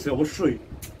মুভি হয়েছে অবশ্যই।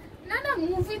 না না,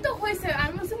 মুভি তো হয়েছে,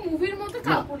 আমি বলছি মুভির মতো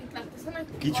কাল্পনিক লাগতেছে না?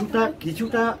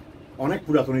 কিছুটা অনেক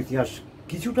পুরাতন ইতিহাস,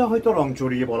 কিছুটা হয়তো রং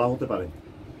চড়িয়ে বলা হতে পারে।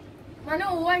 মানে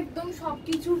ও একদম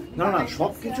সবকিছু না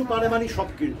সবকিছু পারে, মানে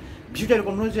বিষয়টা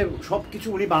এরকম নয় যে সবকিছু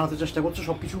উনি বানাতে চেষ্টা করছে,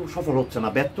 সবকিছু সফল হচ্ছে না,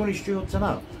 ব্যর্থ নিশ্চয়ই হচ্ছে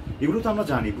না, এগুলো তো আমরা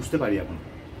জানি, বুঝতে পারি। এখন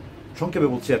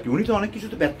সংক্ষেপে বলছি আর কি, উনি তো অনেক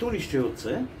কিছুতে ব্যর্থ নিশ্চয়ই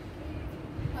হচ্ছে,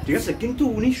 ঠিক আছে? কিন্তু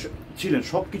উনি ছিলেন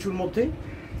সবকিছুর মধ্যে,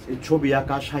 ছবি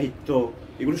আঁকা, সাহিত্য,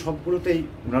 এগুলো সবগুলোতেই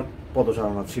ওনার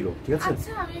পদচারণা ছিল, ঠিক আছে?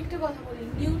 আচ্ছা আমি একটা কথা বলি,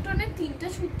 নিউটনের তিনটা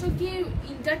সূত্র কি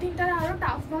ইন্টারটিংটার আরো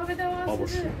টাফ ভাবে দেওয়া আছে?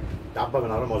 অবশ্যই টাফ ভাবে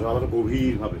না, আরো মজা, আরো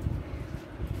গভীর ভাবে,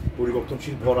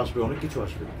 পরিবর্তনশীল ভর আসবে, অনেক কিছু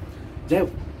আসবে। যাই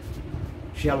হোক,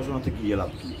 সে আলোচনাতে গিয়ে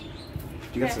লাভ কি,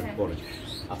 ঠিক আছে? পরে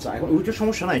আচ্ছা, এখন ওইটা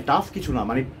সমস্যা নাই, টাফ কিছু না,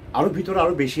 মানে আরো ভিতরে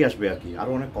আরো বেশি আসবে আর কি,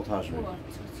 আরো অনেক কথা আসবে,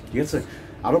 ঠিক আছে?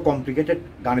 আরো কমপ্লিকেটেড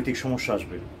গাণিতিক সমস্যা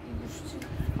আসবে।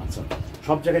 আচ্ছা,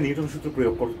 সব জায়গায় নিউটন সূত্র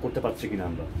প্রয়োগ করতে পারছি কিনা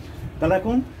আমরা? তাহলে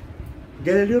এখন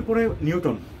গ্যালিলিওর পরে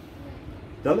নিউটন,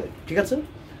 তাহলে ঠিক আছে,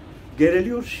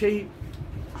 গ্যালিলিওর সেই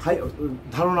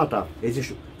ধারণাটা, এই যে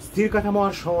স্থির কাঠামো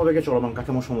আর সমবেগে চলমান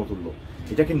কাঠামো সমতুল্য,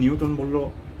 এটাকে নিউটন বলল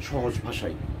সহজ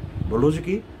ভাষায়, বললো যে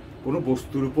কি, কোনো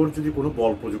বস্তুর উপর যদি কোনো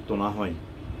বল প্রযুক্ত না হয়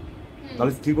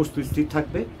তাহলে স্থির বস্তু স্থির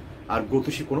থাকবে, আর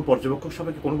গতিশীল কোনো পর্যবেক্ষক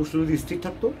সাপেক্ষে কোনো বস্তু যদি স্থির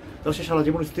থাকতো তাহলে সে সারা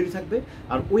জীবন স্থিরই থাকবে,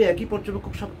 আর ওই একই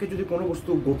পর্যবেক্ষক সাপেক্ষে যদি কোনো বস্তু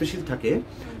গতিশীল থাকে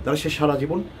তাহলে সে সারা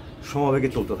জীবন সমবেগে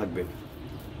চলতে থাকবে,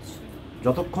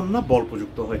 যতক্ষণ না বল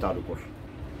প্রযুক্ত হয় তার উপর,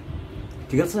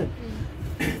 ঠিক আছে?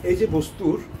 এই যে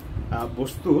বস্তুর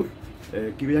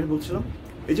কি জানি বলছিলাম,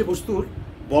 এই যে বস্তুর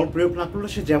বল প্রয়োগ না করলে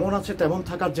সে যেমন আছে তেমন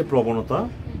থাকার যে প্রবণতা,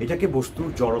 এটাকে বস্তুর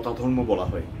জড়তা ধর্ম বলা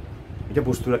হয়, এটা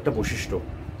বস্তুর একটা বৈশিষ্ট্য,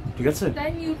 ঠিক আছে?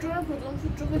 তাই নিউটনের প্রথম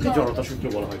সূত্রকে জড়তা সূত্র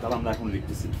বলা হয়। তাহলে আমরা এখন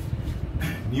লিখতেছি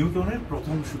নিউটনের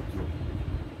প্রথম সূত্র,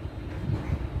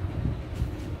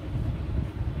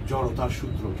 জড়তার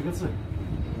সূত্র, ঠিক আছে?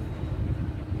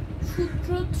 সূত্র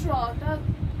ত্রটা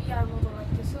ইয়ার মতো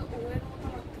লাগতেছে, ও এর মতো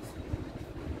লাগতেছে,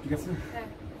 ঠিক আছে? হ্যাঁ,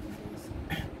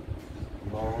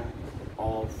 ল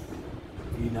অফ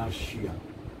ইনার্শিয়া।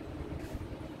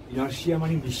 ইনার্শিয়া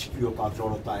মানে নিষ্ক্রিয়তা,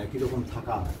 জড়তা, একই রকম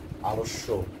থাকা, আলস্য,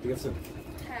 ঠিক আছে?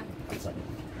 হ্যাঁ। আচ্ছা,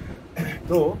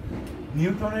 তো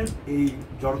নিউটনের এই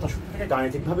জড়তা সূত্রটাকে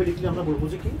গাণিতিকভাবে লিখলে আমরা বলবো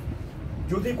যে কি,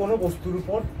 যদি কোনো বস্তুর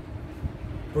উপর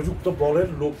প্রযুক্ত বলের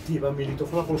লব্ধি বা মিলিত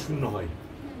ফলাফল শূন্য হয়,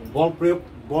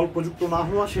 বল প্রযুক্ত না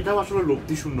হওয়া সেটাও আসলে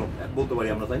লব্ধি শূন্য বলতে পারি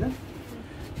আমরা, তাই না?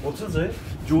 বলছে যে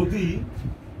যদি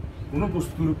কোনো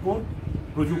বস্তুর উপর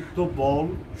প্রযুক্ত বল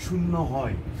শূন্য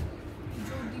হয়,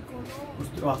 যদি কোনো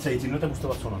আচ্ছা এই চিহ্নটা বুঝতে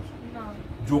পারছো না? না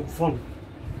যোগফল,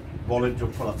 বলের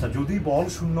যোগফল। আচ্ছা যদি বল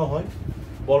শূন্য হয়,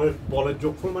 বলের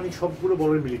যোগফল মানে সবগুলো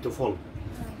বলের মিলিত ফল।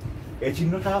 এই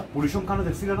চিহ্নটা পরিসংখ্যানে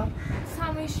দেখছিলে না?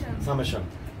 সামেশন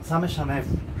সামেশন এফ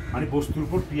মানে বস্তুর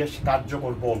উপর ক্রিয়াশী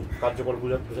কার্যকর বল, কার্যকর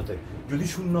বোঝাতে যদি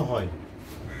শূন্য হয়,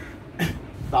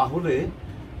 তাহলে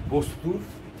বস্তুর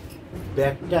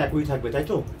ব্যাগটা একই থাকবে, তাই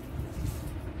তো?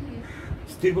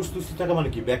 স্থির বস্তু স্থির থাকা মানে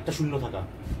কি? ব্যাগটা শূন্য থাকা।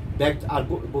 ব্যাগ আর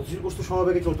গতিশীল বস্তু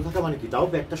সমবেগে চলতে থাকা মানে কি? তাও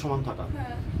ব্যাগটা সমান থাকা।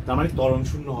 তার মানে ত্বরণ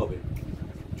শূন্য হবে।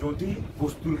 যদি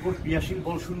বস্তুর উপর ক্রিয়াশীল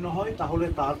বল শূন্য হয়, তাহলে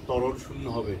তার ত্বরণ শূন্য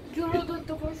হবে।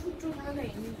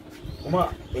 ওমা,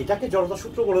 এটাকে জড়তা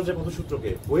সূত্র বলে, যে কত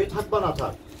সূত্রকে হয়ে থাক বা না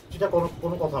থাক সেটা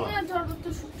কোনো কথা না। জড়তা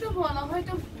সূত্র বলা হয়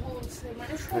তো বলছে,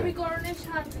 মানে সমীকরণের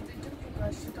সাহায্যে যেটা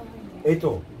প্রকাশিত হয়। এই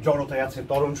তো জড়তায় আছে,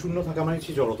 ত্বরণ শূন্য থাকা মানে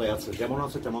সে জড়তায় আছে, যেমন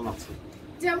আছে তেমন আছে।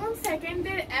 যেমন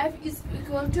সেকেন্ডের F =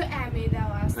 ma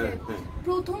দেওয়া আছে,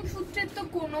 প্রথম সূত্রের তো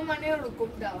কোনো মানে ওরকম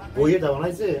দেওয়া নাই, বইয়ে দেওয়া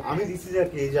নাই। যে আমি দিছি, যে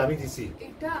কি, যে আমি দিছি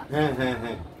এটা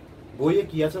হ্যাঁ বইয়ে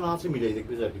কি আছে না আছে মিলাই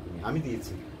দেখবে, যে তুমি আমি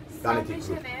দিয়েছি গাণিতিক।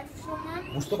 F সমান,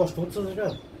 বুঝতে কষ্ট হচ্ছে যেটা?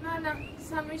 না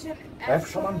সামেশন F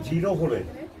সমান 0 হলে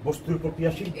বস্তুর উপর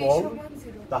ক্রিয়াশীল বল,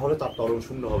 তাহলে তার ত্বরণ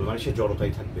শূন্য হবে, মানে সে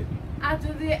জড়তায় থাকবে। আর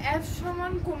যদি F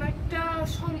সমান কোন একটা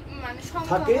মানে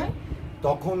সংখ্যা থাকে, হয়,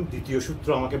 তখন দ্বিতীয় সূত্র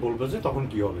আমাকে বলবে যে তখন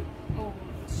কি হবে। ও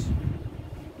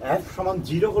F সমান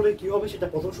 0 হলে কি হবে সেটা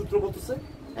প্রথম সূত্র বলতেছে,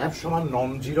 F সমান নন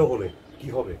জিরো হলে কি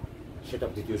হবে সেটা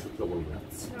দ্বিতীয় সূত্র বলবে।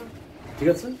 আচ্ছা ঠিক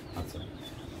আছে? আচ্ছা,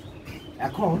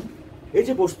 এখন এই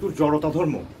যে বস্তুর জড়তা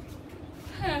ধর্ম,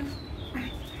 হ্যাঁ,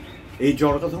 এই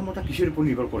জড়তা ধর্মটা কিসের উপর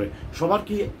নির্ভর করে? সবার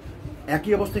কি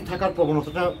একই অবস্থায় থাকার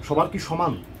প্রবণতাটা সবার কি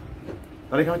সমান?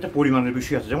 তাহলে এখানে একটা পরিমাণের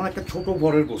বিষয় আছে, যেমন একটা ছোট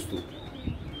ভরের বস্তু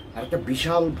আর একটা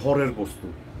বিশাল ভরের বস্তু,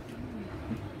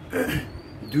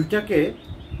 দুইটাকে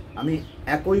আমি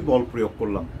একই বল প্রয়োগ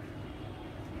করলাম,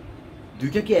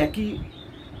 দুইটা কি একই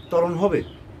ত্বরণ হবে?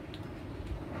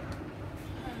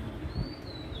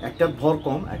 একটা ভর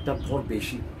কম, একটা ভর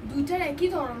বেশি, দুইটার একই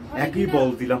ত্বরণ হয়, একই বল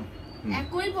দিলাম,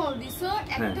 একই বল দিছো,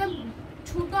 একটা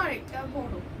ছোট আর একটা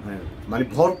বড়, হ্যাঁ মানে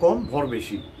ভর কম ভর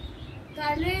বেশি,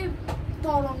 তাহলে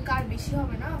ত্বরণ কার বেশি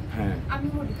হবে না? হ্যাঁ আমি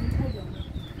বলি কিন্তু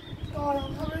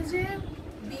ত্বরণ হবে যে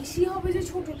বেশি হবে যে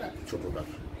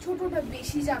ছোটটা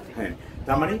বেশি যাবে। হ্যাঁ,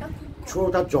 তার মানে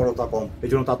ছোটটার জড়তা কম, এই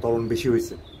জন্য তার ত্বরণ বেশি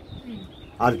হয়েছে,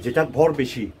 আর যেটা ভর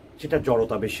বেশি সেটা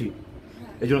জড়তা বেশি,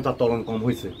 এই জন্য তার ত্বরণ কম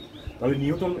হয়েছে। তাহলে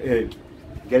নিউটন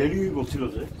গ্যালিলিও বলছিল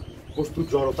যে বস্তুর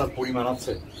জড়তার পরিমাণ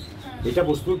আছে, এটা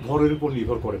বস্তুর ভরের উপর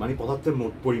নির্ভর করে, মানে পদার্থের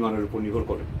মোট পরিমাণের উপর নির্ভর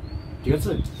করে। ঠিক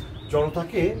আছে?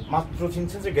 জড়তাকে মাত্র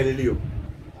চিনছে যে গ্যালিলিও।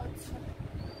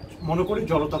 মনে করি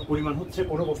জড়তার পরিমাণ হচ্ছে,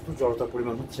 কোনো বস্তুর জড়তার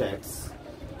পরিমাণ হচ্ছে x,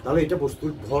 তাহলে এটা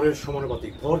বস্তুর ভরের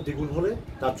সমানুপাতিক, ভর দ্বিগুণ হলে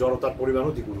তার জড়তার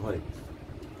পরিমাণও দ্বিগুণ হয়,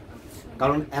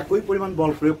 কারণ একই পরিমাণ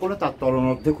বল প্রয়োগ করলে তার ত্বরণ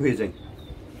অর্ধেক হয়ে যায়,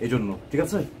 এই জন্য। ঠিক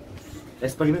আছে?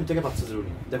 এক্সপেরিমেন্ট থেকে পাচ্ছে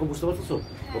জরুরি, দেখো বুঝতে পারছো?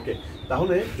 ওকে,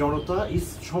 তাহলে জড়তা ইজ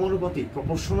সমানুপাতিক,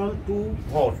 প্রপোর্শনাল টু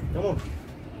ভর। যেমন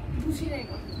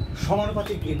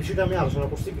সমানুপাতিক, এই বিষয়টা আমি আলোচনা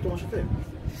করছি কি তোমার সাথে?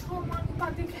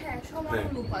 সমানুপাতিক, হ্যাঁ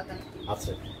সমানুপাতিক।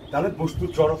 আচ্ছা, তাহলে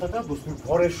বস্তুর জড়তাটা বস্তুর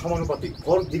ভরের সমানুপাতিক,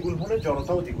 ভর দ্বিগুণ হলে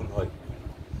জড়তাও দ্বিগুণ হয়,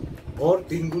 ভর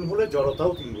 3 গুণ হলে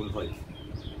জড়তাও 3 গুণ হয়,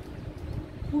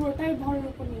 পুরোটাই ভরের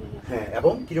উপর নির্ভর। হ্যাঁ,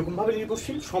 এবং কিরকম ভাবে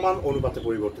নির্ভরশীল? সমান অনুপাতে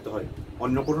পরিবর্তিত হয়,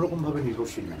 অন্য কোনো রকম ভাবে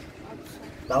নির্ভরশীল না।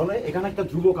 তাহলে এখানে একটা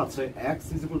ধ্রুবক আছে x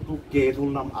 = k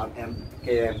ধরলাম, আর m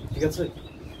km। ঠিক আছে?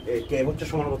 এই k হচ্ছে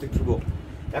সমানুপাতিক ধ্রুবক।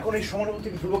 এখন এই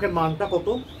সমানুপাতিক ধ্রুবকের মানটা কত?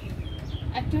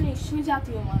 একটা নিশ্চয়ই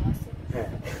জাতীয় মান আছে,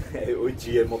 হ্যাঁ, ওই g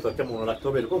এর মতো একটা মনে রাখতে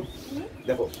হবে এরকম।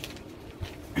 দেখো,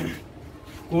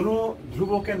 কোন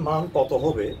ধ্রুবকের মান কত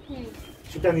হবে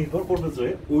সেটা নির্ভর করবে যে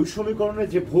ওই সমীকরণে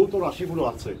যে ভৌত রাশিগুলো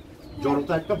আছে,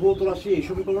 জড়তা একটা ভৌত রাশি এই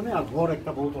সমীকরণে, আর ভর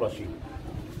একটা ভৌত রাশি,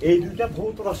 এই দুইটা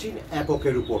ভৌত রাশির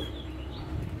এককের উপর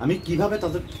আমি কিভাবে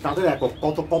তাদের একক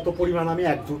কত পরিমাণ আমি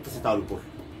এক ধরতেছি তার উপর।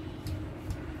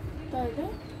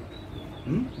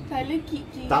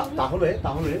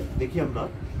 তাহলে দেখি আমরা,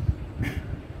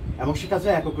 এবং সেটা যে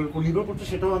এককের উপর নির্ভর করছে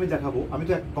সেটাও আমি দেখাবো, আমি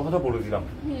তো এক কথাটা বলে দিলাম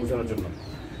বোঝানোর জন্য।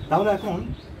 তাহলে এখন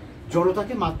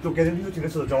জড়তাকে মাত্র গ্যালিলিও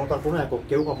চিনেছিল, জড়তার কোনো একক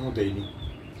কেউ কখনো দেয়নি,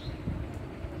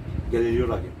 গ্যালিলিও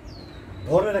লাগে।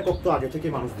 ভরের একক তো আগে থেকে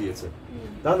মানুষ দিয়েছে।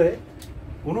 তাহলে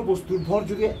কোনো বস্তুর ভর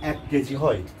যদি 1 কেজি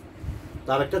হয়,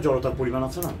 তার একটা জড়তার পরিমাণ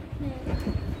আছে না?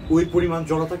 ওই পরিমাণ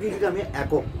জড়তাকে যদি আমি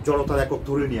একক জড়তার একক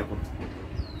ধরে নিই এখন,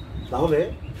 তাহলে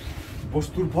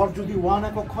বস্তুর ভর যদি 1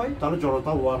 একক হয় তাহলে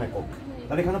জড়তা 1 একক।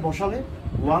 তাহলে এখানে বসালে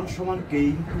 1 সমান k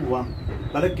ইন্টু 1,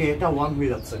 তাহলে k টা 1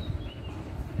 হয়ে যাচ্ছে।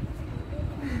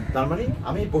 তার মানে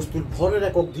আমি বস্তুর ভরের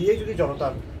একক দিয়ে যদি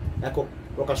জড়তার একক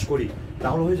প্রকাশ করি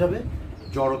তাহলে হয়ে যাবে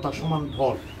জড়তা সমান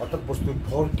ভর, অর্থাৎ বস্তুর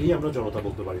ভরকেই আমরা জড়তা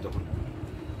বলতে পারি। তখন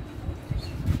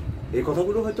এই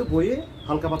কথাগুলো হয়তো বইয়ে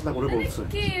হালকা পাতলা করে বলছে।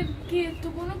 কে তো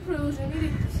কোনো প্রয়োজনই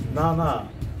দেখতেছি না না,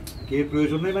 কে এর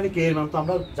প্রয়োজন নেই, মানে কে এর মান তো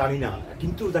আমরা জানি না,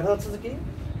 কিন্তু দেখা যাচ্ছে যে কি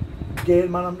কে এর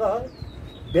মান আমরা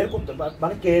বের করতে,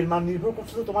 মানে কে এর মান নির্ভর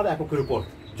করছে তো তোমার এককের উপর।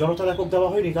 জড়তার একক দেওয়া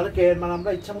হয়নি, তাহলে কে এর মান আমরা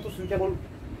ইচ্ছা মতো সুইটেবল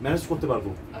ম্যানেজ করতে পারবো।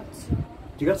 আচ্ছা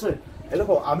ঠিক আছে,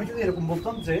 দেখো আমি যদি এরকম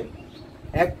বলতাম যে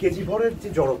 1 কেজি ভরের যে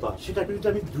জড়তা সেটাকে যদি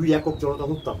আমি 2 একক জড়তা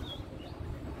ধরতাম,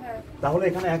 হ্যাঁ তাহলে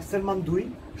এখানে x এর মান 2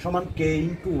 সমান k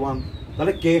ইন্টু 1,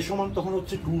 তাহলে k সমান তখন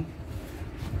হচ্ছে 2।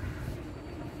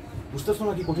 বুঝতেছো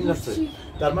না কি কঠিন লাগছে?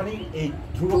 তার মানে এই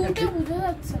ধ্রুবকের ওটা বোঝা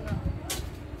যাচ্ছে না।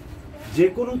 যে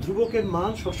কোনো ধ্রুবকের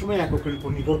মান সবসময় এককের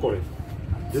উপর নির্ভর করে।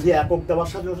 যদি একক দেওয়ার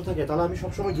স্বাধীনতা থাকে তাহলে আমি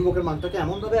সবসময় ধ্রুবকের মানটাকে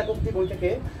এমনভাবে একক দিব বইটাকে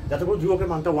যাতে করে ধ্রুবকের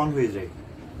মানটা 1 হয়ে যায়।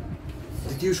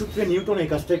 দ্বিতীয় সূত্রে নিউটন এই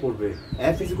কাজটাই করবে,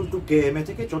 F = km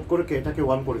থেকে চট করে kটাকে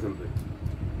 1 করে ফেলবে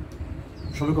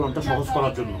সমীকরণটা সহজ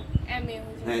করার জন্য।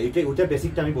 হ্যাঁ, ওইটা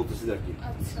বেসিকটা আমি বলতেছি আর কি।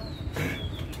 আচ্ছা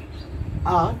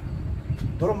আর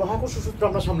ধরো মহাকর্ষ সূত্র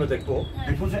আমরা সামনে দেখবো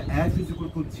যে F =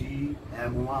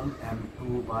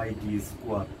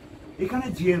 g(m1m2/d²)। এখানে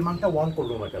g এর মানটা 1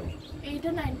 করলো না কেন? এইটা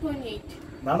 9.8।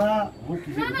 না না, ও কি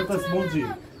এটা তো স্মল g।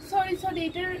 সরি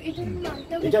এটার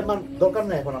মানটা এটার মান দরকার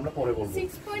নাই, এখন আমরা পরে বলবো।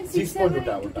 6.67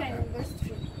 ওটা ওটা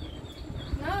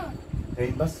না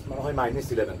এই বাস মনে হয়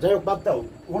 -11। যাই হোক বাদ দাও,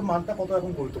 ওর মানটা কত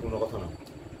এখন গুরুত্বপূর্ণ কথা না।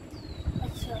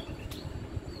 আচ্ছা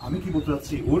আমি কি বলতে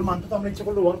চাচ্ছি, ওর মানটা তো আমরা ইচ্ছা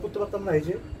করলে 1 করতে পারতাম না, এই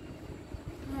যে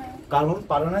হ্যাঁ কারণ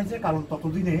পারে নাই যে, কারণ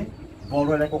ততদিনে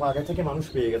বড়ের একক আগে থেকে মানুষ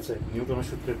পেয়ে গেছে নিউটনের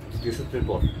সূত্রের দ্বিতীয় সূত্রের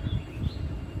পর।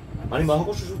 মানে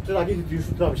মহাকর্ষ সূত্রের আগে দ্বিতীয়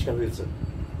সূত্র আবিষ্কার হয়েছে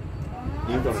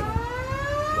নিউটনের।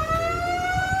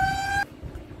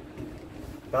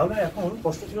 তাহলে এখন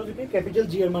প্রশ্ন ছিল যে ক্যাপিটাল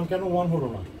জি এর মান কেন 1 হলো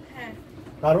না? হ্যাঁ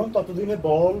কারণ ততদিনে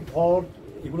বল ভর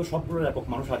এগুলো সবগুলোর একক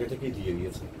মানুষ আগে থেকেই দিয়ে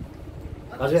দিয়েছে।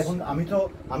 কাজে এখন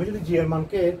আমি যদি জি এর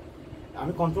মানকে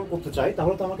আমি কন্ট্রোল করতে চাই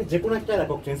তাহলে তো আমাকে যে কোনো একটা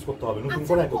একক চেঞ্জ করতে হবে, নতুন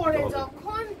করে একক করতে হবে।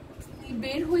 যখন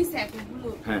বের হইছে এককগুলো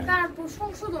তারপর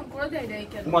সংশোধন করে দেয়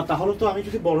কেন? তাহলে তো আমি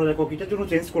যদি বড় একক এটার জন্য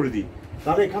চেঞ্জ করে দিই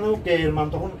তাহলে এখানেও কে এর মান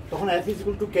তখন F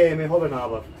 = km হবে না,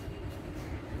 আবার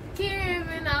km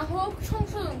না হোক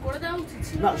সংশোধন করে দেওয়া উচিত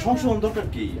ছিল। না, সংশোধন দরকার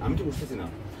কি আমি তো বুঝতেছি না।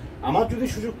 আমার যদি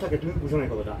সুযোগ থাকে, তুমি বুঝো না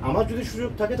কথাটা, আমার যদি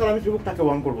সুযোগ থাকে তাহলে আমি ধ্রুবকটাকে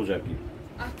 1 করবো যে আর কি।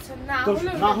 আচ্ছা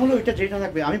না হলে ওইটা যেটা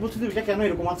থাকবে, আমি বলছি যে ওইটা কেন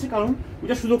এরকম আছে, কারণ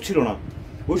ওইটা সুযোগ ছিল না।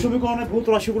 ওই সমীকরণে ভৌত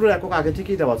রাশিগুলোর একক আগে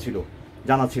থেকেই দেওয়া ছিল,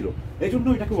 জানা ছিল, এই জন্য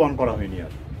ওইটাকে 1 করা হয়নি।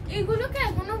 আর এগুলোকে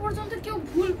এখনো পর্যন্ত কেউ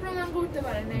ভুল প্রমাণ করতে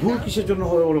পারে না। ভুল কিসের জন্য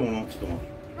হবে বলে মনে হচ্ছে তোমার?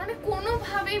 মানে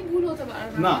কোনোভাবেই ভুল হতে পারে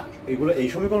না। না, এই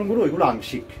সমীকরণগুলো এগুলো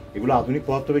আংশিক, এগুলো আধুনিক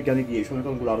পদার্থবিজ্ঞানে কি এই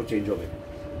সমীকরণগুলো আরো চেঞ্জ হবে।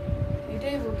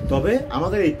 এটাই বলতে। তবে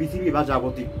আমাদের এই পৃথিবী বা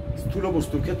জাগতিক স্থূল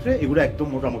বস্তুর ক্ষেত্রে এগুলো একদম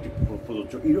মোটামুটি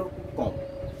প্রযোজ্য, এরকম কম।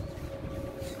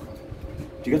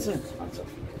 ঠিক আছে, আচ্ছা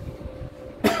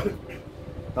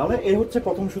তাহলে এই হচ্ছে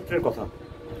প্রথম সূত্রের কথা।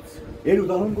 এর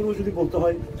উদাহরণগুলো যদি বলতে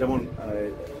হয়, যেমন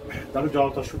তাহলে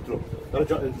জড়তার সূত্র,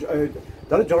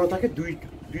 তাহলে জড়তাকে দুই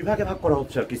ভাগে ভাগ করা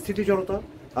হচ্ছে আর কি, স্থিতি জড়তা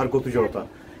আর গতি জড়তা।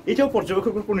 এটাও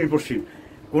পর্যবেক্ষকের উপর নির্ভরশীল।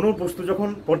 কোনো বস্তু যখন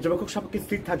পর্যবেক্ষক সাপেক্ষে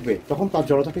স্থির থাকবে তখন তার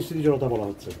জড়তাকে স্থিতি জড়তা বলা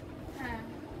হচ্ছে,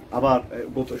 আবার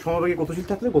সমবেগে গতিশীল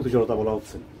থাকলে গতি জড়তা বলা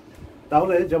হচ্ছে।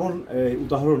 তাহলে যেমন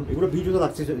উদাহরণ, এগুলো ভিডিওতে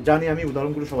রাখছি, জানি আমি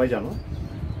উদাহরণগুলো সবাই জানো।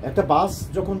 একটা বাস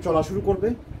যখন চলা শুরু করবে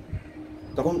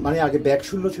তখন, মানে আগে ব্যাগ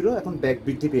শূন্য ছিল, এখন ব্যাগ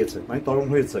বৃদ্ধি পেয়েছে, মানে ত্বরণ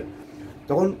হয়েছে,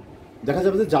 তখন দেখা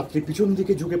যাবে যে যাত্রী পিছন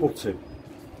দিকে ঝুঁকে পড়ছে।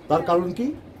 তার কারণ কি?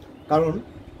 কারণ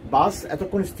বাস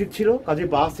এতক্ষণ স্থির ছিল, কাজে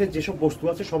বাসের যেসব বস্তু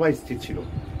আছে সবাই স্থির ছিল,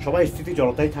 সবাই স্থিতি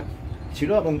জড়তাই ছিল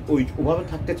এবং ওভাবে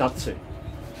থাকতে চাচ্ছে।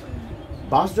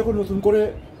 বাস যখন নতুন করে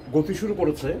গতি শুরু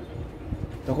করেছে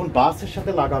তখন বাসের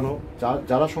সাথে লাগানো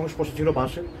যারা সংস্পর্শে ছিল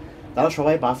বাসের, তারা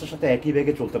সবাই বাসের সাথে একই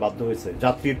বেগে চলতে বাধ্য হয়েছে।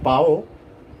 যাত্রীর পাও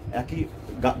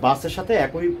বাসের সাথে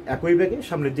একই বেগে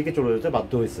সামনের দিকে চলে যেতে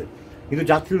বাধ্য হয়েছে, কিন্তু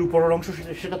যাত্রীর উপরের অংশ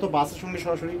সেটা তো বাসের সঙ্গে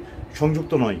সরাসরি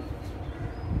সংযুক্ত নয়।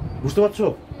 বুঝতে পারছো?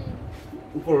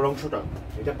 উপরের অংশটা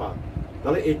এটা পা,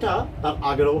 তাহলে এটা তার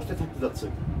আগের অবস্থায় থাকতে যাচ্ছে।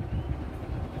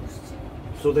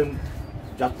 সো দেন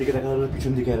যাত্রীকে দেখা যাবে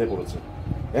পিছন দিকে হেলে পড়েছে।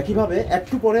 একইভাবে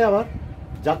একটু পরে আবার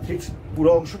যাত্রীর পুরো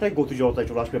অংশটাই গতি জড়তায়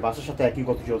চলে আসবে, বাসের সাথে একই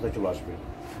গতি জড়তায় চলে আসবে।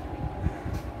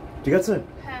 ঠিক আছে,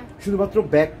 শুধুমাত্র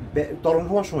ব্যাগ ত্বরণ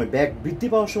হওয়ার সময়, ব্যাগ বৃদ্ধি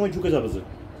পাওয়ার সময় ঝুঁকে যাবে যে,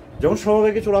 যখন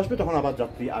সমবেগে চলে আসবে তখন আবার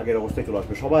যাত্রী আগের অবস্থায় চলে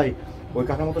আসবে, সবাই ওই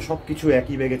কাঠামোতে সব কিছু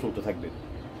একই বেগে চলতে থাকবে।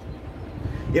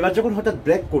 এবার যখন হঠাৎ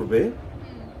ব্রেক করবে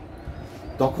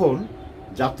তখন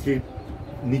যাত্রীর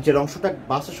নিচের অংশটা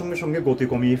বাসের সঙ্গে সঙ্গে গতি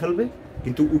কমিয়ে ফেলবে,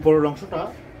 কিন্তু উপরের অংশটা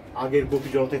আগের গতি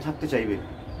জড়তায় থাকতে চাইবে,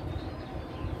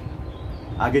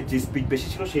 আগের যে স্পিড বেশি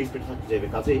ছিল সেই স্পিড থাকতে চাইবে।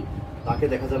 কাজেই তাকে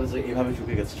দেখা যাবে যে এভাবে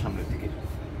ঝুঁকে গেছে সামনের দিকে।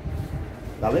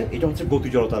 তাহলে এটা হচ্ছে গতি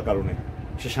জড়তার কারণে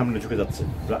সে সামনে ঝুঁকে যাচ্ছে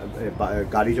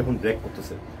গাড়ি যখন ব্রেক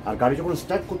করতেছে। আর গাড়ি যখন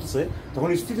স্টার্ট করতেছে তখন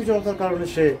স্থিতি জড়তার কারণে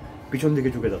সে পিছন দিকে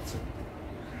ঝুঁকে যাচ্ছে।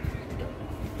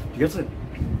 ঠিক আছে,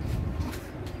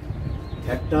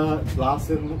 একটা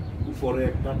গ্লাসের উপরে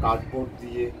একটা কার্ডবোর্ড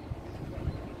দিয়ে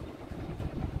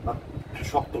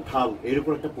শক্ত ঠাল এর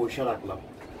উপর একটা পয়সা রাখলাম,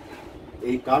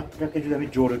 এই কার্ডটাকে যদি আমি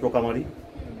জোরে টোকা মারি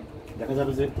দেখা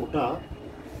যাবে যে ওটা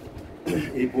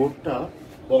এই বোর্ডটা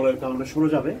বলের কারণে সরে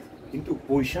যাবে, কিন্তু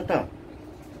পয়সাটা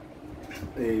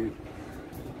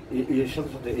এর সাথে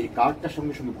সাথে এই কার্ডটার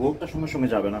সঙ্গে সঙ্গে বোর্ডটার সঙ্গে সঙ্গে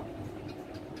যাবে না,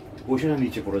 পয়সাটা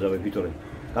নিচে পড়ে যাবে ভিতরে,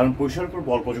 কারণ পয়সার উপর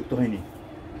বল প্রযুক্ত হয়নি।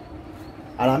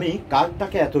 আর আমি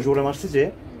কার্ডটাকে এত জোরে মারছি যে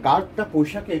কার্ডটা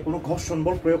পয়সাকে কোনো ঘর্ষণ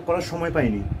বল প্রয়োগ করার সময়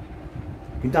পাইনি,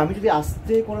 কিন্তু আমি যদি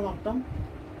আস্তে করে মারতাম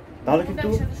তাহলে কিন্তু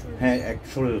হ্যাঁ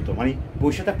সরে যেত, মানে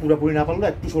পয়সাটা পুরোপুরি না পারলেও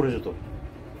একটু সরে যেত,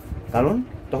 কারণ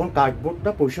তখন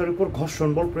কার্ডবোর্ডটা পয়সার উপর ঘর্ষণ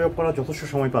বল প্রয়োগ করার যথেষ্ট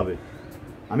সময় পাবে।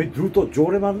 আমি দ্রুত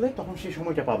জোরে মারলে তখন সেই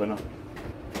সময়টা পাবে না।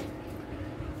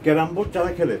 ক্যারাম বোর্ড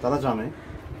যারা খেলে তারা জানে,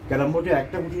 ক্যারাম বোর্ডে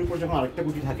একটা গুটির উপর যখন আরেকটা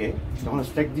গুটি থাকে তখন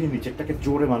স্ট্যাক দিয়ে নিচেরটাকে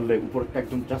জোরে মারলে উপরেরটা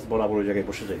একদম জাস্ট বরাবর ওই জায়গায়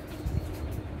বসে যায়।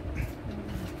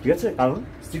 ঠিক আছে, কারণ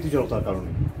স্থিতি জড়তার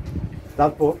কারণে।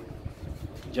 তারপর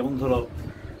যেমন ধরো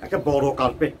একটা বড়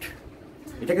কার্পেট,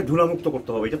 এটাকে ধুলামুক্ত করতে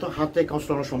হবে, এটা তো হাতে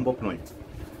কাঁচড়ানো সম্ভব নয়।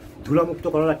 ধুলামুক্ত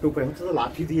করার একটা উপায় হচ্ছে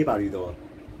লাঠি দিয়ে বাড়ি দেওয়া।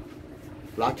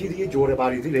 লাঠি দিয়ে জোরে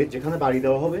বাড়ি দিলে যেখানে বাড়ি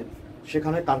দেওয়া হবে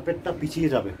সেখানে কার্পেটটা পিছিয়ে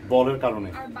যাবে বলের কারণে।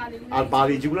 আর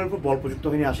বালি যেগুলোর উপর বল প্রযুক্ত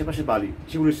হয়নি আশেপাশে বালি,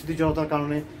 সেগুলো স্থিতি জড়তার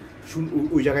কারণে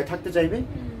ওই জায়গায় থাকতে চাইবে,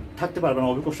 থাকতে পারবে না,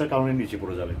 অভিকর্ষের কারণে নিচে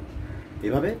পড়ে যাবে।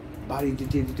 এভাবে বাড়ি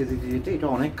দিতে দিতে দিতে দিতে এটা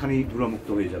অনেকখানি ধুলামুক্ত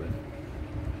হয়ে যাবে।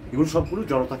 এগুলো সবগুলো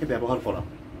জড়তাকে ব্যবহার করা।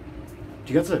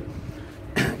 ঠিক আছে,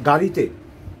 গাড়িতে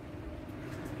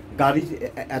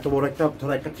এত বড় একটা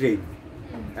ধরো একটা ট্রেন,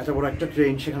 এত বড় একটা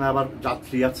ট্রেন, সেখানে আবার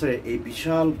যাত্রী আছে, এই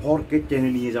বিশাল ভরকে টেনে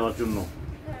নিয়ে যাওয়ার জন্য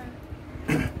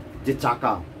যে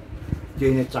চাকা,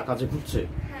 ট্রেনের চাকা যে ঘুরছে,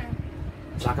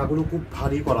 চাকাগুলো খুব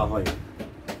ভারী করা হয়,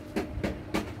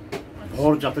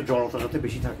 ভর যাতে জড়তা যাতে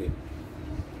বেশি থাকে।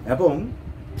 এবং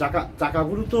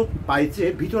চাকাগুলো তো পাইছে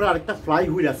ভিতরে আরেকটা ফ্লাই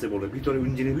হুইল আছে বলে, ভিতরে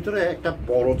ইঞ্জিনের ভিতরে একটা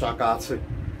বড় চাকা আছে,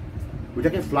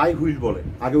 ওইটাকে ফ্লাই হুইল বলে।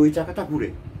 আগে ওই চাকাটা ঘুরে,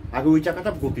 আগে ওই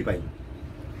চাকাটা গতি পাই,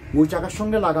 ওই চাকার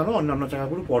সঙ্গে লাগানো অন্যান্য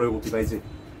চাকাগুলো পরে গতি পাইছে।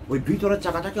 ওই ভিতরের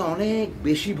চাকাটাকে অনেক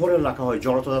বেশি ভরের রাখা হয়,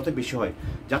 জড়তা যাতে বেশি হয়,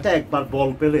 যাতে একবার বল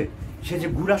পেলে সে যে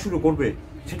ঘুরা শুরু করবে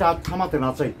সেটা আর থামাতে না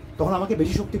চাই, তখন আমাকে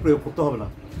বেশি শক্তি প্রয়োগ করতে হবে না,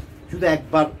 শুধু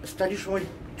একবার স্টার্টের সময়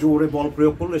জোরে বল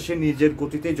প্রয়োগ করলে সে নিজের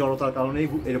গতিতে জড়তার কারণেই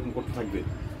এরকম করতে থাকবে,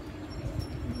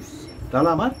 তাহলে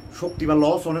আমার শক্তি বা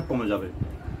লস অনেক কমে যাবে।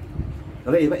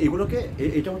 তাহলে এবার এগুলোকে,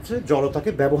 এটা হচ্ছে জড়তাকে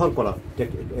ব্যবহার করা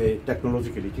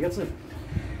টেকনোলজিক্যালি। ঠিক আছে,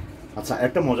 আচ্ছা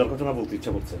একটা মজার ঘটনা বলতে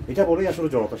ইচ্ছা করছে, এটা বলেই আসলে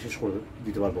জড়তা শেষ করে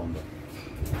দিতে পারবো আমরা।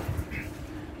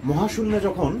 মহাশূন্যে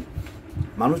যখন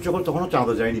মানুষ তখনও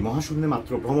চাঁদা যায়নি, মহাশূন্যে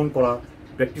মাত্র ভ্রমণ করা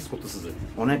প্র্যাকটিস করতেছে, যে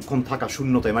অনেকক্ষণ থাকা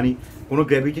শূন্যতায়, মানে কোনো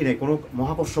গ্র্যাভিটি নেই, কোনো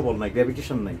মহাকর্ষ বল নাই,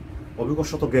 গ্র্যাভিটেশন নাই,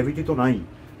 অভিকর্ষ তো গ্র্যাভিটি তো নাই,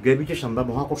 গ্র্যাভিটেশন বা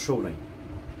মহাকর্ষও নাই,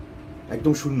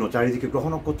 একদম শূন্য, চারিদিকে গ্রহ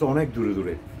নক্ষত্র অনেক দূরে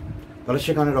দূরে। তাহলে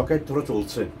সেখানে রকেট ধরে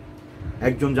চলছে,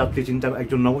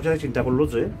 একজন নভোচারী চিন্তা করলো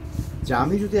যে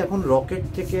আমি যদি এখন রকেট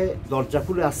থেকে দরজা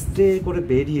খুলে আস্তে করে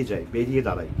বেরিয়ে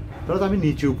দাঁড়াই, তাহলে তো আমি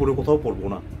নিচে উপরে কোথাও পড়বো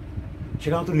না,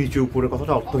 সেখানে তো নিচে উপরে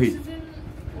কথাটা অর্থহীন,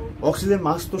 অক্সিজেন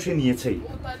মাস্ক তো সে নিয়েছেই,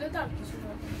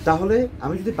 তাহলে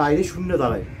আমি যদি বাইরে শূন্য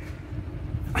দাঁড়াই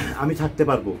আমি থাকতে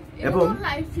পারবো,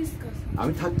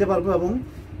 এবং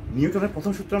নিউটনের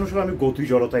প্রথম সূত্র অনুসারে আমি গতি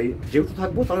জড়তায় যেহেতু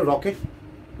থাকবো, তাহলে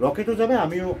রকেটও যাবে,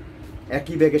 আমিও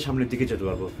একই ব্যাগে সামনের দিকে যেতে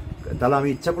পারবো, তাহলে আমি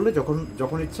ইচ্ছা করলে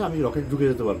যখন ইচ্ছা আমি রকেট ঢুকে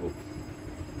যেতে পারবো।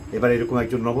 এবার এরকম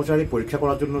একজন নভোচারী পরীক্ষা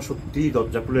করার জন্য সত্যিই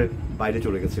দরজা খুলে বাইরে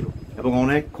চলে গেছিল, এবং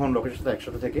অনেকক্ষণ রকেটের সাথে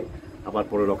একসাথে থেকে আবার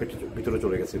পরে রকেটের ভিতরে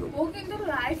চলে গেছিল।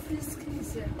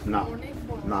 না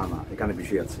না না, এখানে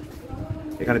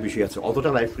বিষয় আছে, অতটা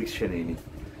লাইফ রিস্ক সে নেয়নি।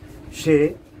 সে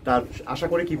তার আশা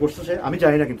করে কি করছে সে, আমি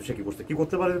জানি না, কিন্তু সে কি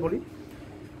করতে পারে বলি,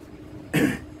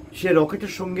 সে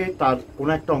রকেটের সঙ্গে তার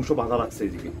কোনো একটা অংশ বাঁধা রাখছে,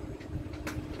 এদিকে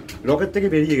রকেট থেকে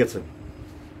বেরিয়ে গেছে,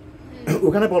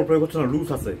 ওখানে বল প্রয়োগ হচ্ছে না, লুজ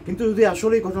আছে। কিন্তু যদি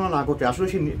আসলে এই ঘটনা না ঘটে, আসলে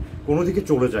সে কোনো দিকে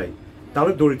চলে যায়,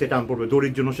 তাহলে দড়িতে টান পড়বে,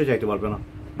 দড়ির জন্য সে যাইতে পারবে না,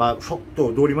 বা শক্ত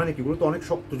দড়ি, মানে কি বলতো অনেক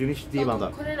শক্ত জিনিস দিয়ে বাঁধা,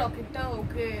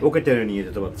 ওকে টেনে নিয়ে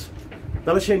যেতে পারছে।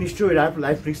 তাহলে সে নিশ্চয়ই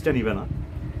লাইফ রিস্কটা নিবে না।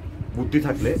 বুদ্ধি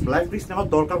থাকলে লাইফ রিস্ক নেওয়ার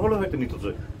দরকার হলে হয়তো নিতে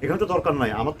চাই, এখানে তো দরকার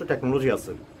নাই, আমার তো টেকনোলজি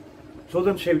আছে, সো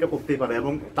দেন সে ওইটা করতেই পারে।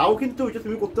 এবং তাও কিন্তু ওইটা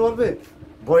তুমি করতে পারবে,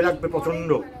 ভয় লাগবে প্রচন্ড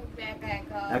একা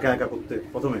একা একা একা করতে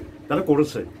প্রথমে, তাহলে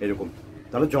করেছে এরকম।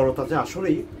 তাহলে জড়তা যে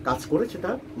আসলেই কাজ করে সেটা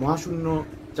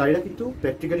মহাশূন্যচারীরা কিন্তু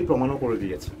প্র্যাকটিক্যালি প্রমাণও করে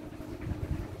দিয়েছে।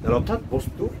 তাহলে অর্থাৎ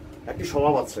বস্তু একটি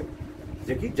স্বভাব আছে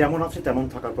যে কি যেমন আছে তেমন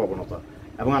থাকার প্রবণতা,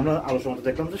 এবং আমরা আলোচনাতে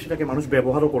দেখলাম যে সেটাকে মানুষ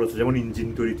ব্যবহারও করেছে, যেমন ইঞ্জিন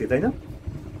তৈরিতে, তাই না?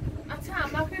 আচ্ছা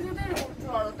আমাকে যদি এরকম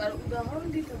জড়তার উদাহরণ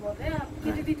দিতে বলে আমি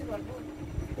কি দিতে পারবো?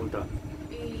 কোনটা?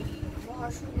 এই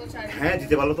মহাশূন্যচারী। হ্যাঁ,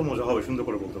 দিতে পারলে তো মজা হবে, সুন্দর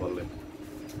করে বলতে পারলে।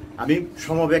 আমি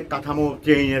সমবেগ কাঠামো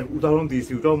ট্রেনের উদাহরণ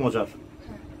দিয়েছি, ওটাও মজার,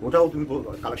 ওটাও তুমি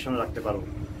কালেকশনে রাখতে পারো।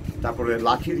 তারপরে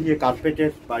লাঠি দিয়ে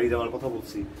কার্পেটের বাড়ি দেওয়ার কথা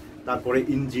বলছি, তারপরে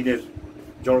ইঞ্জিনের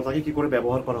জড়তাকে কি করে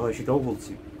ব্যবহার করা হয় সেটাও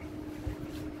বলছি।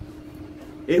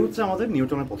 এই হচ্ছে আমাদের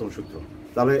নিউটনের প্রথম সূত্র।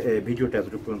 তাহলে ভিডিওটা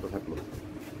এতটুকু পর্যন্ত থাকলো।